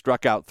yesterday. He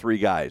struck out 3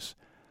 guys.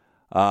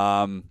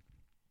 Look,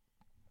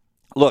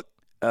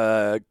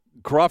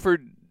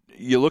 Crawford,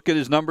 you look at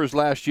his numbers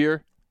last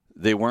year,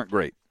 they weren't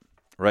great,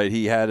 right?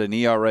 He had an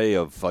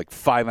ERA of like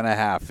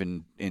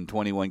 5.5 in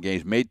 21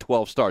 games, made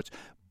 12 starts.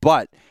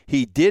 But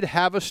he did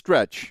have a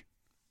stretch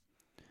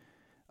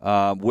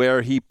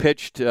where he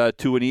pitched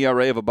to an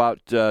ERA of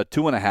about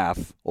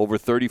 2.5 over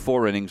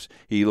 34 innings.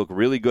 He looked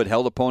really good,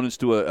 held opponents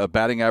to a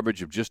batting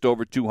average of just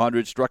over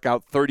 200, struck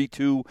out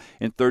 32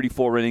 in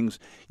 34 innings.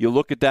 You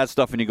look at that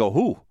stuff and you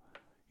go,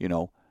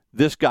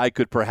 this guy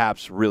could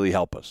perhaps really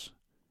help us.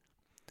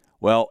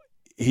 Well,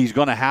 he's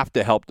going to have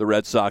to help the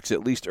Red Sox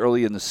at least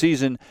early in the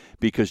season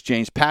because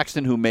James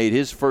Paxton, who made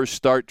his first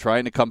start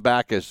trying to come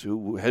back,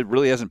 who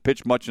really hasn't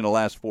pitched much in the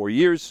last 4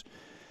 years,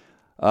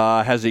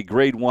 has a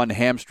grade 1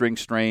 hamstring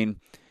strain,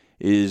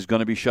 is going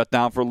to be shut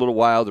down for a little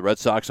while. The Red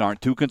Sox aren't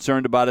too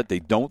concerned about it. They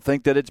don't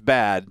think that it's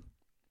bad.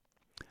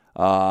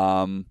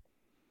 But,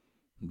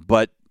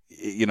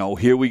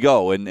 here we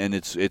go. And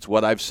it's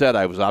what I've said.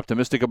 I was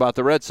optimistic about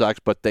the Red Sox,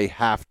 but they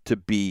have to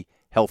be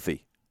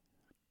healthy.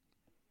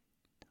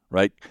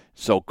 Right?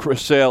 So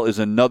Chris Sale is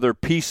another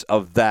piece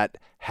of that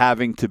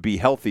having to be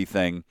healthy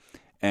thing.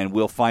 And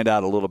we'll find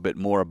out a little bit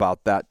more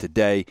about that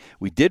today.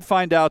 We did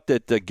find out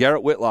that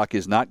Garrett Whitlock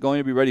is not going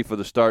to be ready for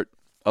the start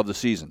of the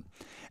season.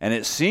 And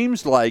it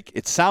sounds like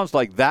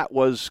that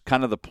was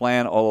kind of the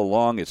plan all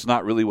along. It's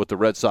not really what the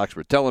Red Sox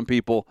were telling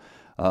people,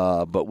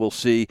 but we'll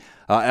see.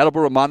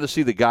 Adalberto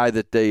Mondesi, the guy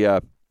that they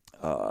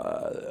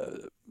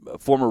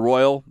former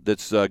Royal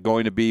that's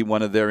going to be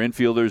one of their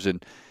infielders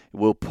and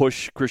will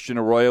push Christian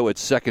Arroyo at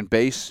second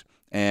base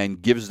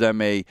and gives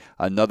them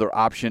another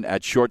option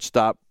at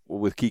shortstop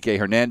with Kike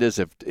Hernandez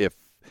if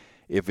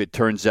it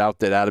turns out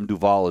that Adam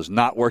Duvall is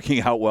not working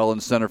out well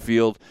in center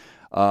field.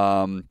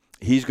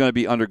 He's going to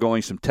be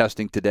undergoing some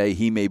testing today.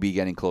 He may be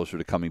getting closer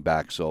to coming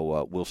back,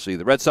 so we'll see.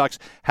 The Red Sox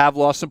have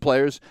lost some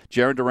players.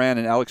 Jarren Duran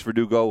and Alex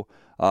Verdugo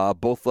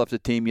both left the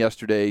team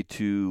yesterday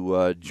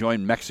to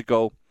join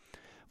Mexico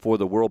for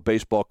the World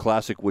Baseball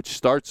Classic, which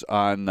starts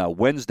on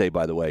Wednesday,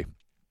 by the way.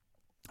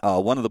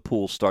 One of the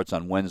pools starts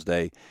on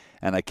Wednesday,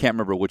 and I can't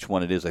remember which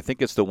one it is. I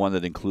think it's the one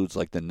that includes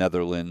like the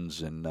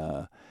Netherlands and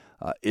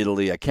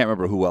Italy. I can't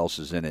remember who else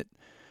is in it.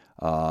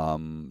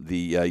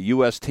 The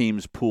U.S.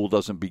 team's pool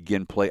doesn't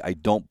begin play, I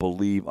don't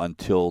believe,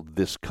 until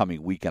this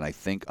coming weekend, I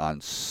think on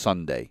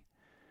Sunday,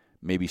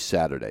 maybe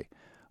Saturday.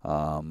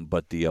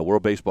 But the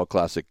World Baseball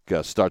Classic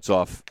starts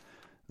off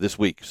this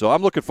week. So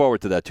I'm looking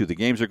forward to that, too. The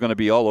games are going to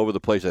be all over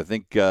the place. I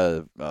think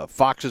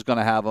Fox is going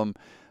to have them.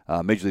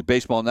 Major League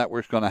Baseball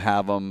Network's going to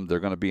have them. They're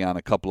going to be on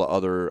a couple of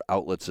other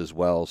outlets as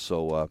well.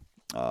 So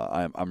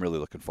I'm really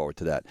looking forward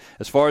to that.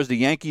 As far as the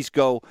Yankees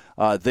go,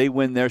 they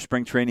win their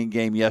spring training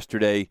game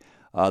yesterday.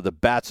 The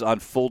bats on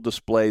full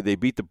display. They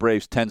beat the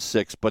Braves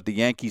 10-6, but the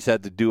Yankees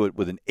had to do it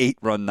with an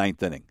 8-run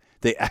ninth inning.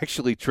 They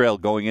actually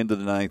trailed going into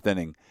the ninth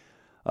inning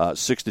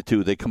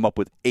 6-2. They come up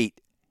with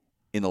 8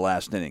 in the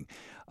last inning.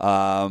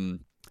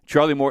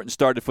 Charlie Morton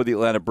started for the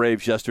Atlanta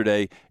Braves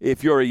yesterday.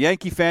 If you're a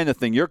Yankee fan, the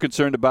thing you're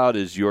concerned about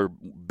is your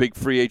big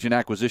free agent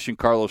acquisition,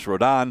 Carlos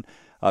Rodon.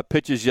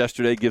 Pitches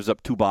yesterday, gives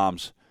up 2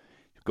 bombs.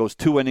 Goes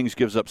 2 innings,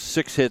 gives up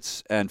 6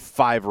 hits and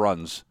 5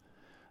 runs.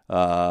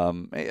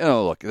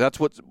 Look, that's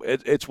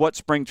it's what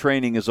spring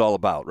training is all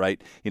about,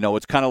 right?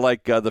 It's kind of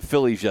like the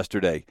Phillies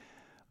yesterday.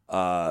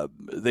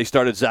 They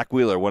started Zach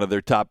Wheeler, one of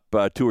their top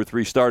 2 or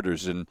 3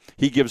 starters, and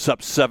he gives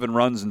up 7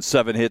 runs and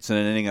 7 hits in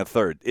an inning a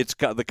third. It's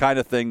the kind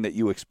of thing that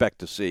you expect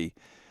to see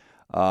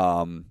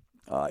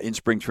in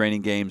spring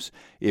training games.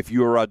 If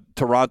you're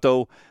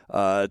Toronto,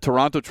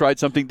 Toronto tried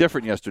something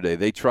different yesterday.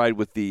 They tried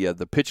with the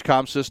pitch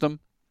comm system,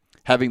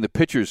 having the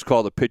pitchers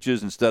call the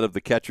pitches instead of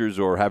the catchers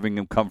or having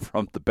them come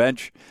from the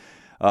bench.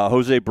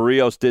 Jose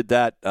Barrios did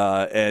that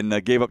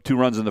and gave up 2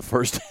 runs in the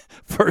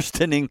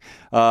first inning.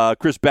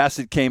 Chris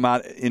Bassett came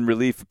out in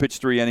relief,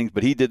 pitched 3 innings,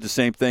 but he did the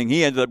same thing.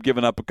 He ended up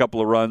giving up a couple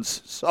of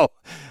runs. So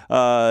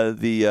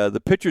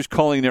the pitchers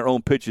calling their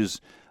own pitches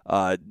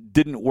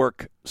didn't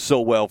work so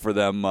well for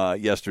them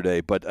yesterday.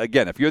 But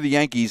again, if you're the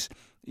Yankees,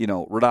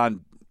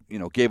 Rodon,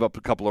 gave up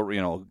a couple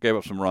of, gave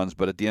up some runs,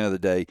 but at the end of the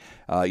day,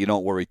 you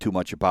don't worry too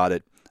much about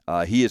it.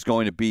 He is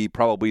going to be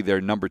probably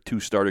their number 2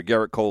 starter.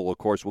 Garrett Cole, of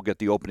course, will get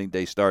the opening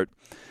day start.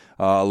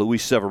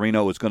 Luis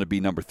Severino is going to be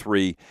number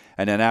 3.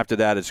 And then after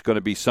that, it's going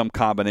to be some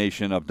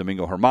combination of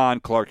Domingo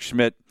Germán, Clark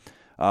Schmidt,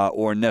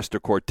 or Nestor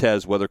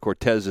Cortez. Whether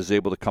Cortez is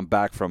able to come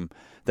back from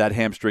that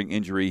hamstring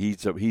injury,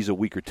 he's a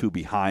week or 2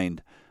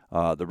 behind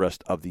the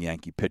rest of the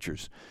Yankee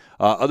pitchers.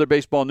 Other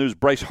baseball news,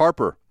 Bryce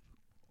Harper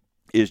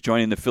is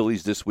joining the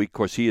Phillies this week. Of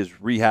course, he is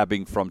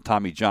rehabbing from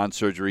Tommy John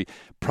surgery.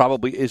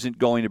 Probably isn't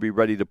going to be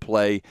ready to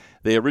play.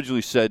 They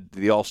originally said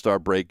the All-Star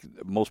break.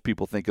 Most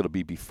people think it'll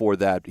be before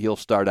that. He'll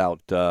start out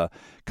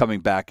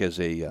coming back as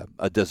a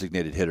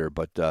designated hitter,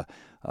 but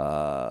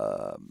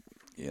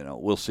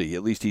we'll see.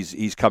 At least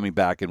he's coming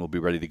back and will be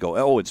ready to go.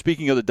 Oh, and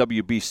speaking of the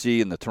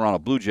WBC and the Toronto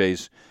Blue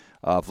Jays,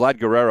 Vlad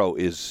Guerrero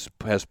has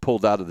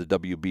pulled out of the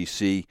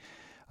WBC.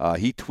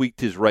 He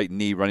tweaked his right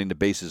knee running the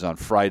bases on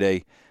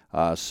Friday.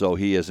 So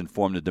he has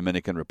informed the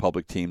Dominican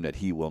Republic team that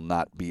he will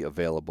not be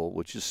available,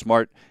 which is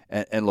smart.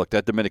 And look,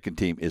 that Dominican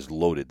team is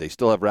loaded. They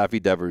still have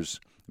Rafi Devers,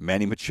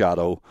 Manny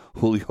Machado,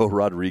 Julio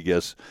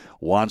Rodriguez,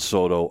 Juan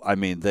Soto. I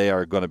mean, they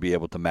are going to be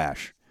able to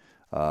mash.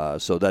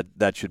 So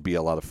that should be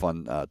a lot of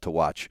fun to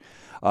watch.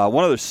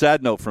 One other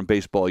sad note from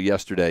baseball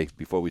yesterday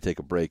before we take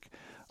a break.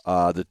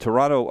 The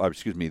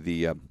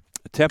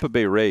Tampa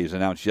Bay Rays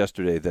announced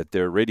yesterday that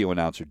their radio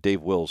announcer,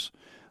 Dave Wills,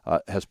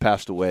 has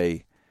passed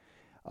away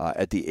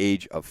at the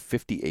age of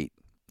 58.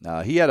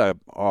 He had a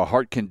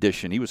heart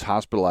condition. He was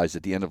hospitalized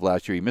at the end of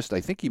last year. I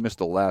think he missed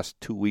the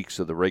last 2 weeks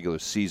of the regular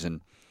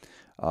season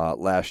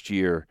last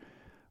year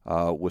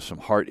with some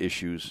heart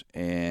issues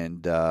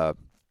and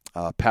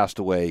passed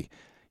away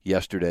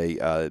yesterday.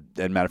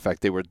 And matter of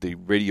fact,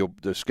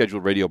 the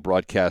scheduled radio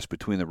broadcast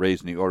between the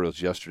Rays and the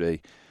Orioles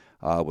yesterday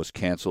was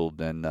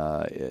canceled. And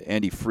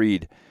Andy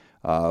Freed,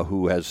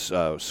 who has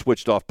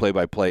switched off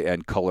play-by-play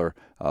and color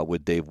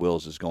with Dave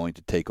Wills, is going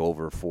to take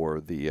over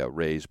for the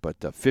Rays. But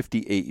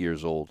 58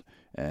 years old,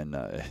 and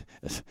a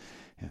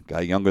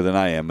guy younger than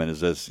I am, and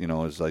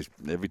it's like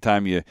every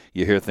time you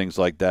hear things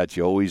like that,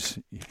 you always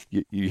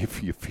you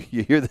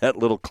hear that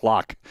little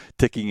clock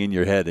ticking in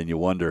your head, and you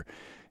wonder.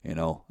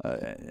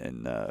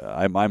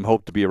 I'm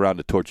hope to be around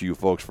to torture you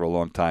folks for a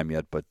long time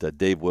yet, but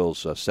Dave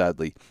Wills,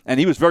 sadly, and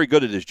he was very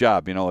good at his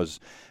job. As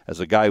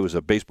a guy who was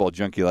a baseball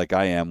junkie like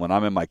I am, when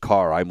I'm in my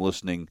car, I'm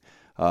listening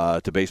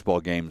to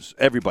baseball games,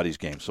 everybody's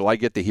games, so I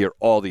get to hear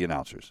all the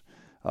announcers.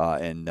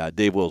 And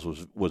Dave Wills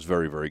was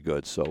very, very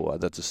good. So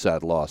that's a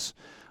sad loss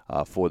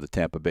for the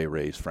Tampa Bay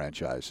Rays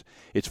franchise.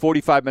 It's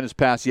 45 minutes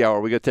past the hour.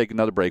 We're going to take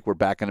another break. We're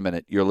back in a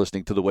minute. You're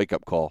listening to the Wake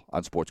Up Call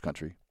on Sports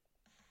Country.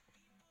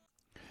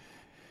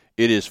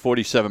 It is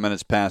 47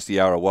 minutes past the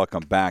hour.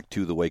 Welcome back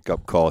to the Wake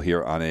Up Call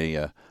here on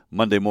a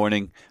Monday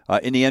morning.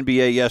 In the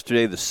NBA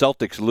yesterday, the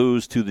Celtics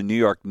lose to the New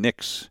York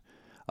Knicks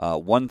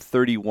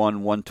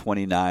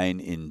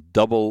 131-129 in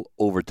double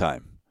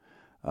overtime.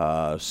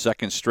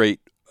 Second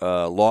straight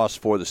loss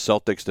for the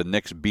Celtics. The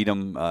Knicks beat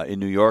them in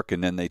New York,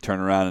 and then they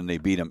turn around and they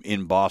beat them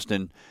in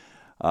Boston.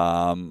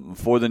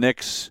 For the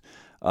Knicks,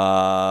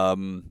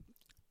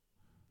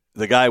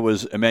 the guy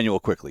was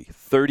Emmanuel Quickley,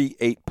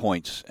 38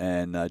 points,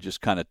 and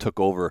just kind of took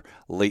over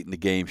late in the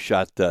game,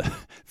 shot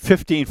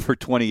 15 for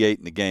 28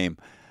 in the game,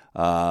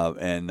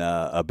 and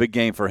a big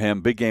game for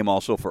him. Big game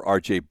also for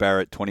R.J.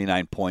 Barrett,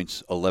 29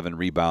 points, 11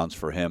 rebounds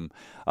for him.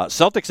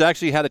 Celtics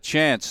actually had a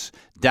chance.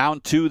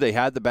 Down 2, they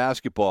had the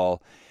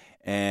basketball,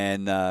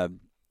 and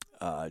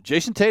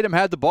Jason Tatum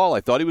had the ball.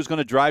 I thought he was going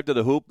to drive to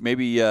the hoop,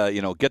 maybe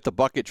get the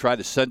bucket, try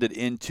to send it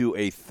into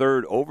a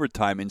third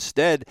overtime.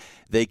 Instead,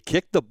 they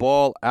kicked the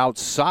ball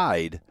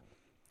outside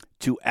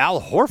to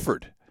Al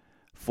Horford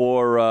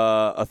for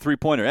a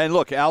three-pointer. And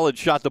look, Al had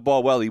shot the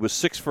ball well. He was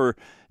 6 for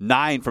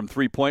 9 from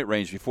three-point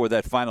range before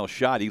that final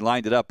shot. He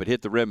lined it up, it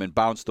hit the rim, and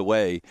bounced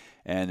away.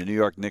 And the New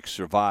York Knicks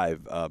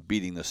survive,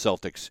 beating the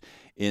Celtics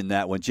in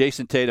that one.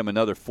 Jason Tatum,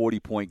 another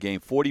 40-point game,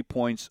 40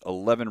 points,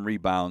 11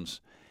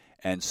 rebounds,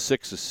 and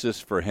 6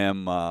 assists for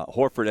him.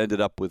 Horford ended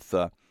up with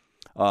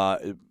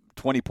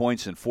 20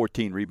 points and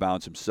 14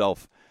 rebounds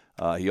himself.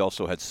 He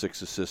also had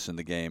 6 assists in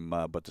the game.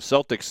 But the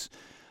Celtics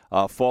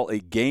fall a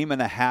game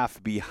and a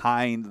half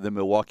behind the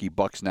Milwaukee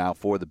Bucks now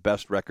for the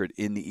best record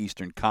in the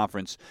Eastern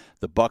Conference.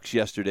 The Bucks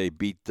yesterday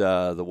beat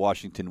the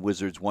Washington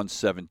Wizards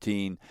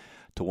 117-111.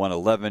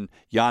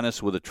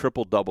 Giannis with a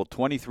triple-double,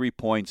 23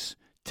 points,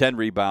 10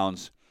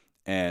 rebounds,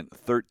 and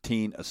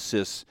 13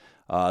 assists.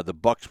 The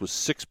Bucks with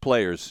 6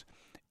 players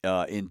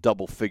in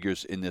double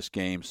figures in this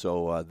game,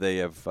 so they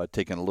have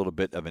taken a little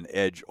bit of an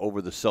edge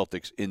over the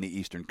Celtics in the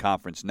Eastern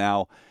Conference.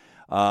 Now,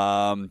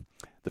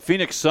 the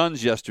Phoenix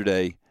Suns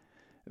yesterday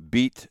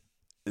beat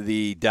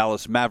the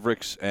Dallas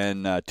Mavericks,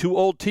 and 2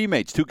 old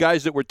teammates, 2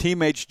 guys that were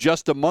teammates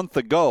just a month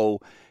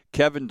ago,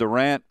 Kevin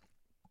Durant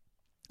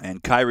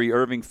and Kyrie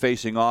Irving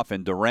facing off,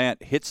 and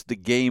Durant hits the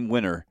game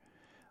winner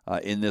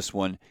in this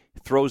one.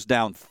 Throws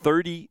down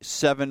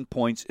 37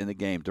 points in the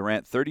game.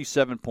 Durant,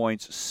 37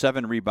 points,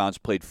 7 rebounds,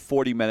 played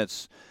 40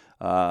 minutes,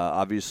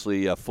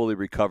 obviously fully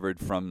recovered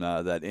from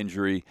that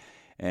injury,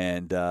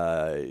 and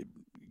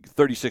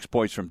 36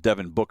 points from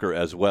Devin Booker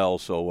as well.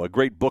 So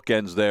great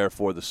bookends there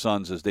for the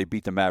Suns as they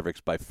beat the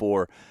Mavericks by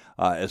 4.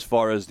 As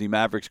far as the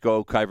Mavericks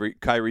go,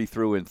 Kyrie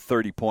threw in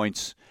 30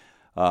 points,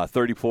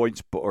 30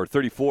 points or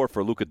 34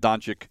 for Luka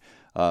Doncic.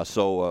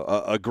 So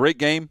a great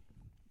game.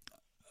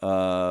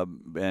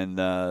 And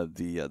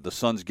the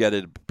Suns get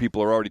it.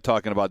 People are already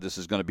talking about this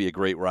is going to be a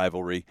great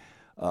rivalry.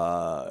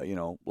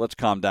 Let's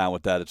calm down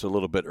with that. It's a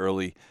little bit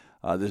early.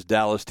 This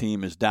Dallas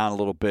team is down a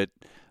little bit,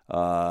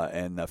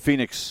 and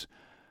Phoenix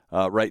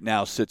right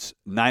now sits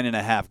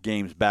 9.5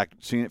 games back.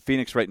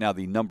 Phoenix right now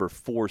the number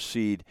 4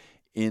 seed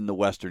in the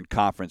Western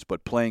Conference,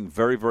 but playing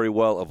very, very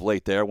well of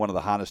late. They are one of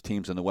the hottest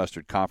teams in the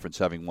Western Conference,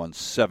 having won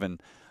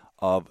 7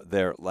 of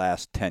their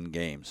last 10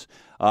 games.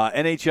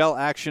 NHL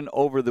action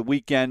over the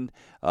weekend.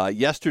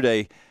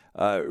 Yesterday,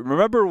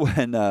 remember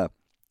when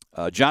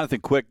Jonathan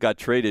Quick got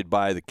traded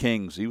by the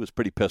Kings? He was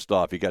pretty pissed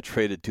off. He got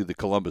traded to the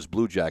Columbus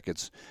Blue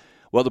Jackets.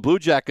 Well, the Blue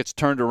Jackets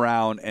turned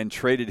around and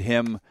traded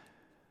him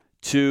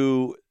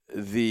to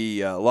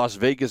the Las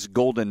Vegas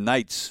Golden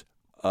Knights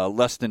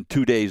less than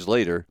 2 days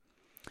later.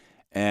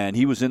 And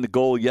he was in the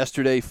goal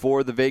yesterday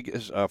for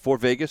Vegas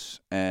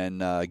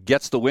and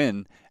gets the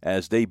win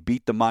as they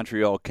beat the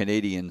Montreal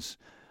Canadiens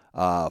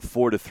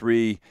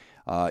 4-3.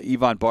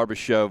 Ivan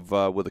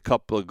Barbashev with a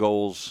couple of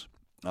goals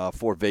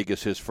for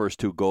Vegas, his first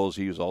 2 goals.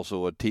 He was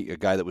also a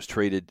guy that was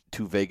traded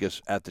to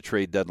Vegas at the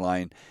trade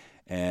deadline.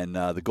 And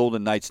the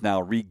Golden Knights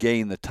now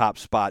regain the top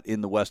spot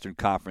in the Western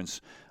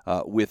Conference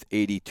with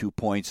 82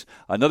 points.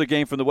 Another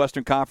game from the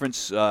Western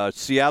Conference,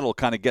 Seattle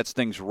kind of gets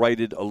things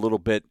righted a little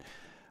bit.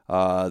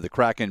 The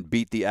Kraken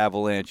beat the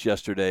Avalanche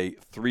yesterday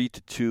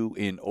 3-2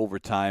 in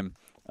overtime.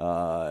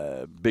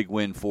 Big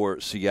win for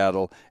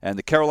Seattle. And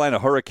the Carolina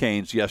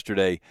Hurricanes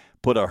yesterday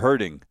put a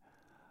hurting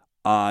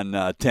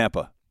on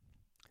Tampa.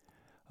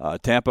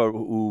 Tampa,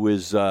 who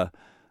is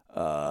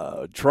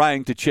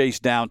trying to chase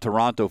down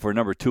Toronto for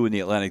number 2 in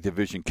the Atlantic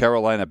Division.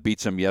 Carolina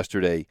beats them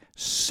yesterday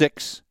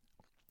 6-0.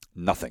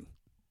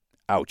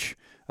 Ouch.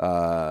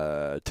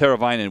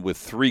 Teravainen with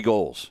 3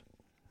 goals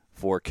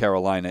for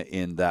Carolina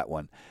in that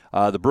one.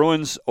 The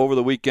Bruins over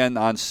the weekend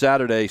on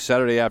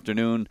Saturday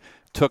afternoon,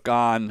 took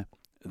on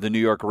the New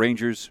York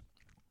Rangers,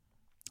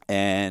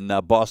 and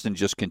Boston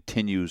just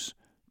continues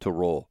to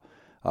roll.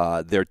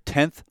 Their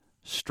 10th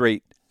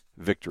straight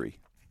victory.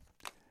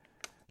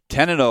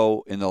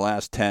 10-0 in the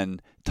last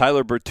 10.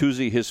 Tyler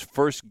Bertuzzi, his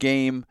first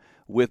game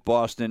with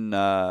Boston,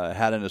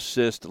 had an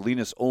assist.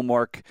 Linus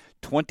Ullmark,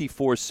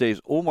 24 saves.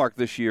 Ullmark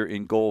this year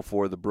in goal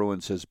for the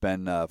Bruins has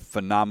been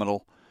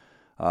phenomenal.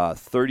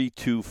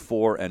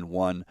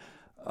 32-4-1.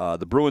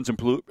 The Bruins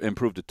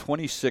improved to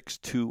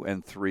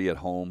 26-2-3 at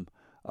home.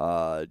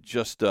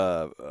 Just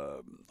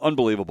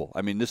unbelievable.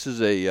 I mean, this is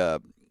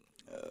a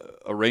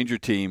Ranger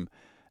team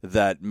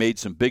that made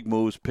some big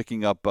moves,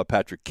 picking up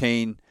Patrick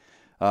Kane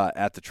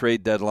at the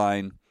trade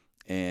deadline.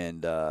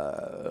 And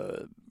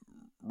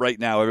right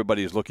now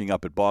everybody is looking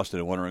up at Boston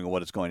and wondering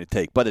what it's going to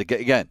take. But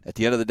again, at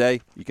the end of the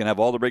day, you can have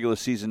all the regular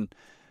season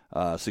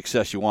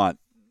success you want.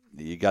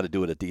 You got to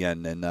do it at the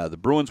end. And the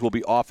Bruins will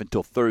be off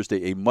until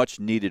Thursday, a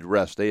much-needed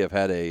rest. They have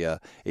had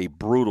a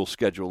brutal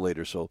schedule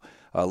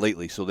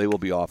lately, so they will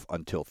be off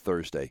until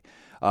Thursday.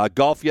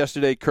 Golf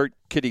yesterday, Kurt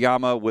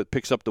Kitayama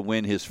picks up the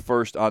win, his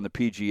first on the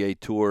PGA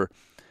Tour.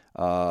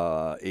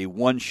 A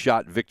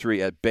one-shot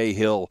victory at Bay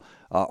Hill,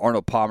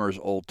 Arnold Palmer's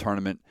old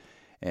tournament.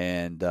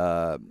 And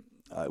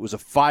it was a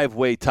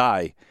 5-way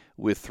tie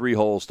with 3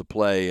 holes to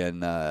play,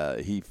 and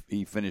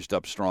he finished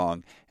up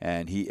strong,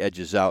 and he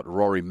edges out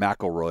Rory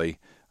McIlroy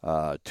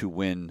to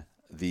win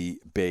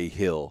the Bay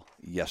Hill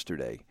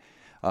yesterday.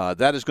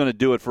 That is going to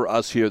do it for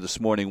us here this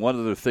morning. One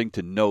other thing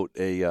to note,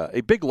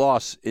 a big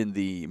loss in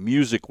the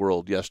music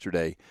world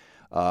yesterday.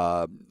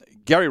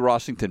 Gary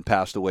Rossington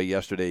passed away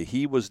yesterday.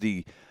 He was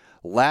the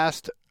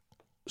last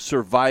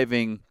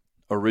surviving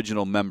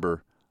original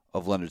member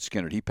of Lynyrd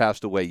Skynyrd. He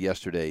passed away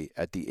yesterday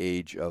at the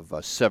age of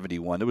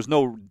 71. There was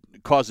no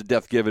cause of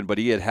death given, but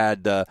he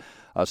had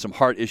some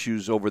heart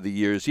issues over the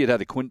years. He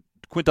had a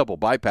quintuple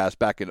bypass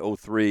back in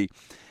 2003.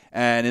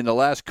 And in the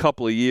last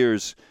couple of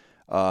years,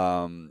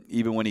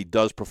 even when he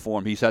does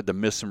perform, he's had to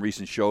miss some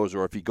recent shows,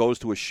 or if he goes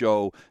to a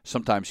show,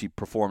 sometimes he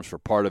performs for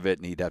part of it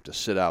and he'd have to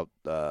sit out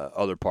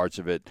other parts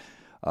of it.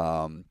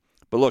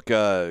 But look,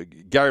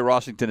 Gary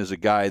Rossington is a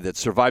guy that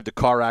survived a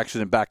car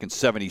accident back in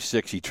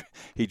 '76.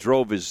 He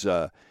drove his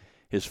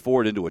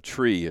Ford into a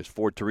tree, his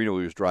Ford Torino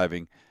he was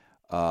driving,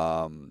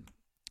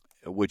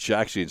 which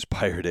actually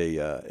inspired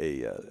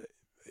a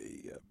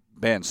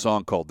band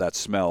song called That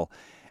Smell.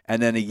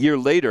 And then a year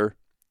later,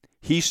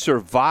 he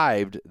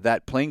survived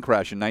that plane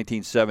crash in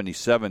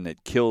 1977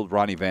 that killed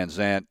Ronnie Van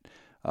Zant,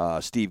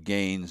 Steve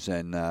Gaines,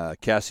 and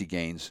Cassie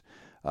Gaines.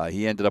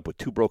 He ended up with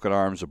 2 broken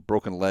arms, a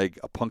broken leg,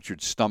 a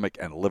punctured stomach,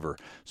 and liver.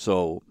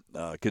 So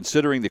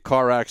considering the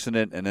car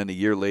accident and then a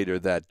year later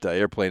that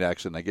airplane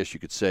accident, I guess you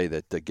could say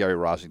that Gary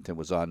Rossington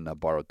was on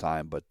borrowed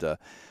time. But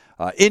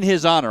in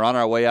his honor, on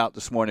our way out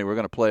this morning, we're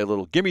going to play a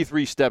little Gimme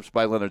 3 Steps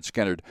by Lynyrd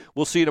Skynyrd.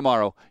 We'll see you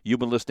tomorrow. You've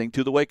been listening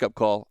to The Wake Up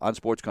Call on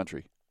Sports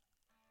Country.